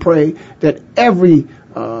hope and pray that every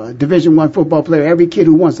Division I football player, every kid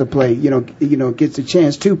who wants to play, gets a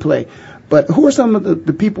chance to play. But who are some of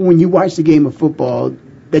the people when you watch the game of football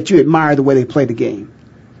that you admire the way they play the game?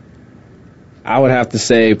 I would have to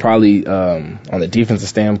say probably on the defensive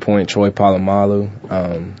standpoint, Troy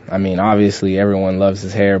Polamalu. Obviously everyone loves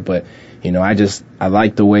his hair, but I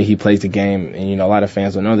like the way he plays the game. And a lot of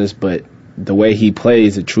fans don't know this, but the way he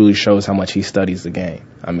plays, it truly shows how much he studies the game.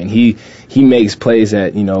 He makes plays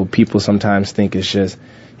that people sometimes think is just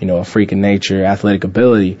a freak of nature, athletic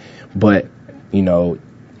ability, but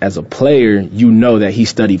as a player, that he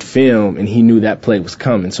studied film and he knew that play was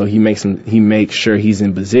coming, so he makes sure he's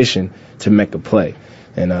in position to make a play,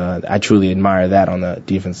 and I truly admire that on the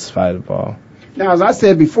defensive side of the ball. Now, as I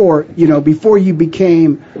said before, before you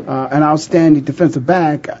became an outstanding defensive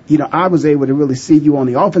back, I was able to really see you on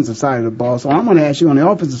the offensive side of the ball. So I'm going to ask you on the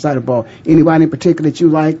offensive side of the ball, anybody in particular that you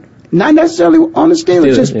like, not necessarily on the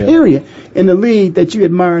Steelers, just period, in the league that you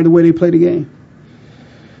admire the way they play the game?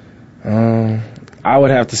 I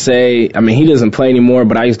would have to say, he doesn't play anymore,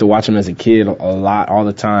 but I used to watch him as a kid a lot, all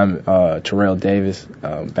the time. Terrell Davis,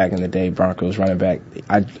 back in the day, Broncos running back.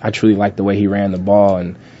 I truly liked the way he ran the ball,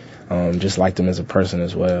 and just liked him as a person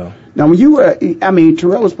as well. Now, when you were,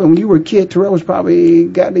 when you were a kid, Terrell was probably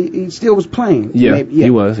he still was playing. Yeah, he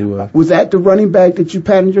was. Was that the running back that you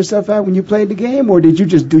patterned yourself out when you played the game, or did you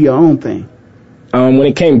just do your own thing? When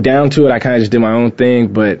it came down to it, I kind of just did my own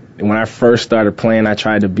thing. But when I first started playing, I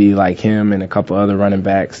tried to be like him and a couple other running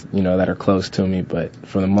backs, that are close to me. But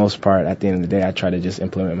for the most part, at the end of the day, I try to just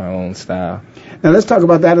implement my own style. Now, let's talk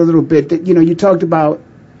about that a little bit. You talked about,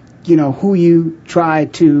 who you try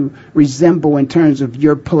to resemble in terms of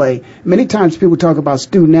your play. Many times people talk about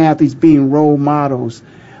student athletes being role models.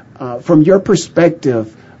 From your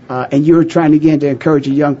perspective, and you're trying again to encourage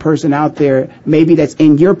a young person out there, maybe that's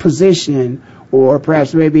in your position, or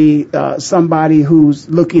perhaps maybe somebody who's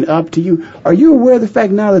looking up to you. Are you aware of the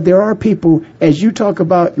fact now that there are people, as you talk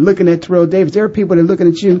about looking at Terrell Davis, there are people that are looking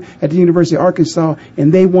at you at the University of Arkansas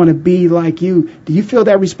and they want to be like you. Do you feel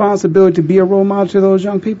that responsibility to be a role model to those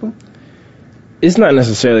young people? It's not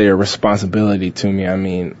necessarily a responsibility to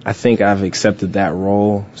me. I think I've accepted that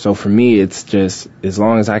role. So for me, it's just as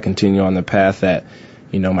long as I continue on the path that,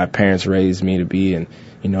 my parents raised me to be, and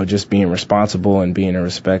just being responsible and being a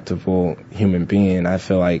respectable human being, I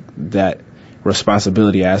feel like that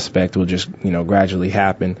responsibility aspect will just, gradually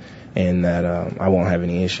happen, and that I won't have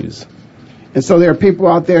any issues. And so there are people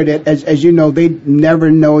out there that, as you know, they never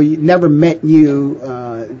met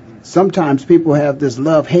you. Sometimes people have this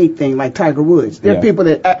love-hate thing like Tiger Woods. There are people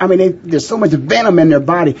that, there's so much venom in their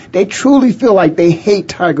body. They truly feel like they hate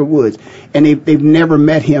Tiger Woods, and they've never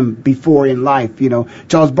met him before in life.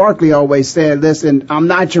 Charles Barkley always said, listen, I'm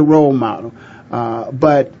not your role model,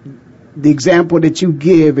 but the example that you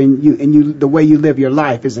give and you the way you live your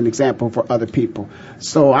life is an example for other people.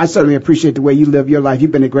 So I certainly appreciate the way you live your life.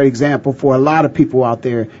 You've been a great example for a lot of people out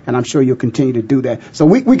there, and I'm sure you'll continue to do that. So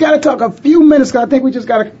we got to talk a few minutes, because I think we just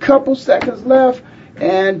got a couple seconds left,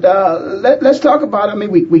 and let's talk about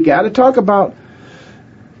it. We got to talk about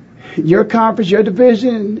your conference, your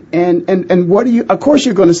division, and what do you, of course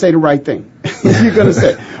you're going to say the right thing. You're going to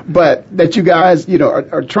say, but that you guys,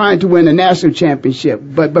 are trying to win a national championship.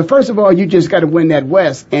 But first of all, you just got to win that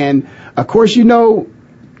West. And of course,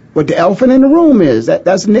 what the elephant in the room is.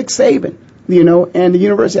 That's Nick Saban, and the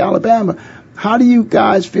University of Alabama. How do you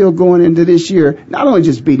guys feel going into this year? Not only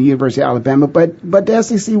just beating the University of Alabama, but the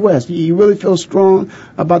SEC West. You really feel strong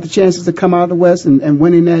about the chances to come out of the West and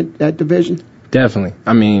winning that division? Definitely.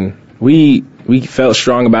 We felt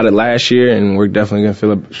strong about it last year, and we're definitely going to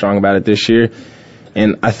feel strong about it this year.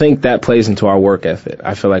 And I think that plays into our work ethic.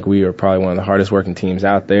 I feel like we are probably one of the hardest working teams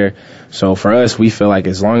out there. So for us, we feel like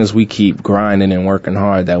as long as we keep grinding and working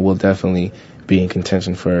hard, that we'll definitely be in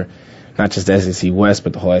contention for not just the SEC West,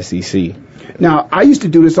 but the whole SEC. Now, I used to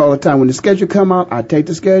do this all the time. When the schedule come out, I take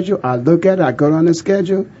the schedule, I look at it, I go down the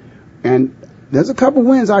schedule, and there's a couple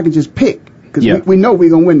wins I can just pick, because we know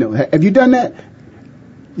we're going to win them. Have you done that?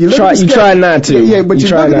 You try not to. Yeah, but you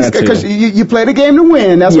try not to. Because you play the game to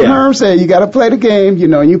win. That's what Herm said. You got to play the game,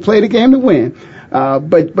 and you play the game to win.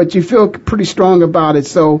 But you feel pretty strong about it.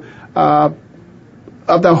 So, of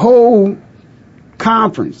the whole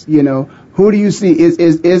conference, who do you see?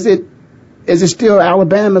 Is it still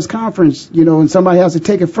Alabama's conference, and somebody has to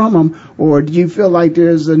take it from them? Or do you feel like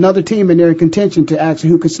there's another team in there in contention to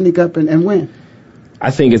actually who could sneak up and win? I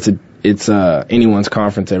think it's anyone's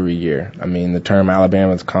conference every year. The term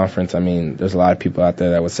Alabama's conference, there's a lot of people out there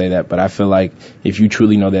that would say that, but I feel like if you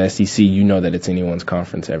truly know the SEC, you know that it's anyone's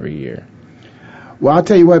conference every year. Well, I'll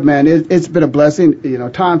tell you what, man, it's been a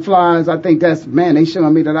blessing. Time flies. I think they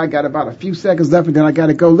showing me that I got about a few seconds left, and then I got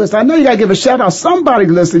to go listen. I know you got to give a shout out. Somebody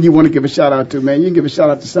listening you want to give a shout out to, man. You can give a shout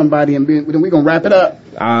out to somebody, and then we're going to wrap it up.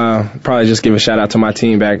 Probably just give a shout out to my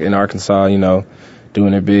team back in Arkansas,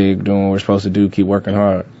 doing it big, doing what we're supposed to do, keep working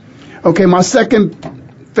hard. Okay, my second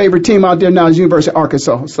favorite team out there now is University of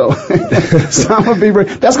Arkansas. So, that's going to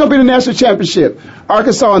be the national championship.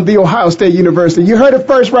 Arkansas and The Ohio State University. You heard it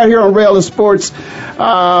first right here on Ray Ellis Sports.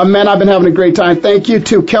 Man, I've been having a great time. Thank you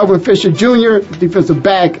to Kelvin Fisher Jr., defensive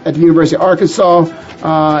back at the University of Arkansas.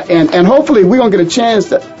 And hopefully we're going to get a chance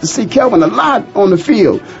to see Kelvin a lot on the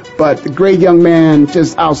field. But a great young man,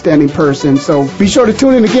 just outstanding person. So be sure to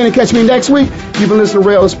tune in again and catch me next week. You've been listening to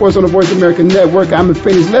Ray Ellis Sports on the Voice America Network. I'm in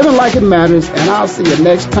Phoenix, living like it matters, and I'll see you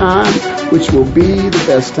next time, which will be the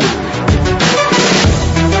best time.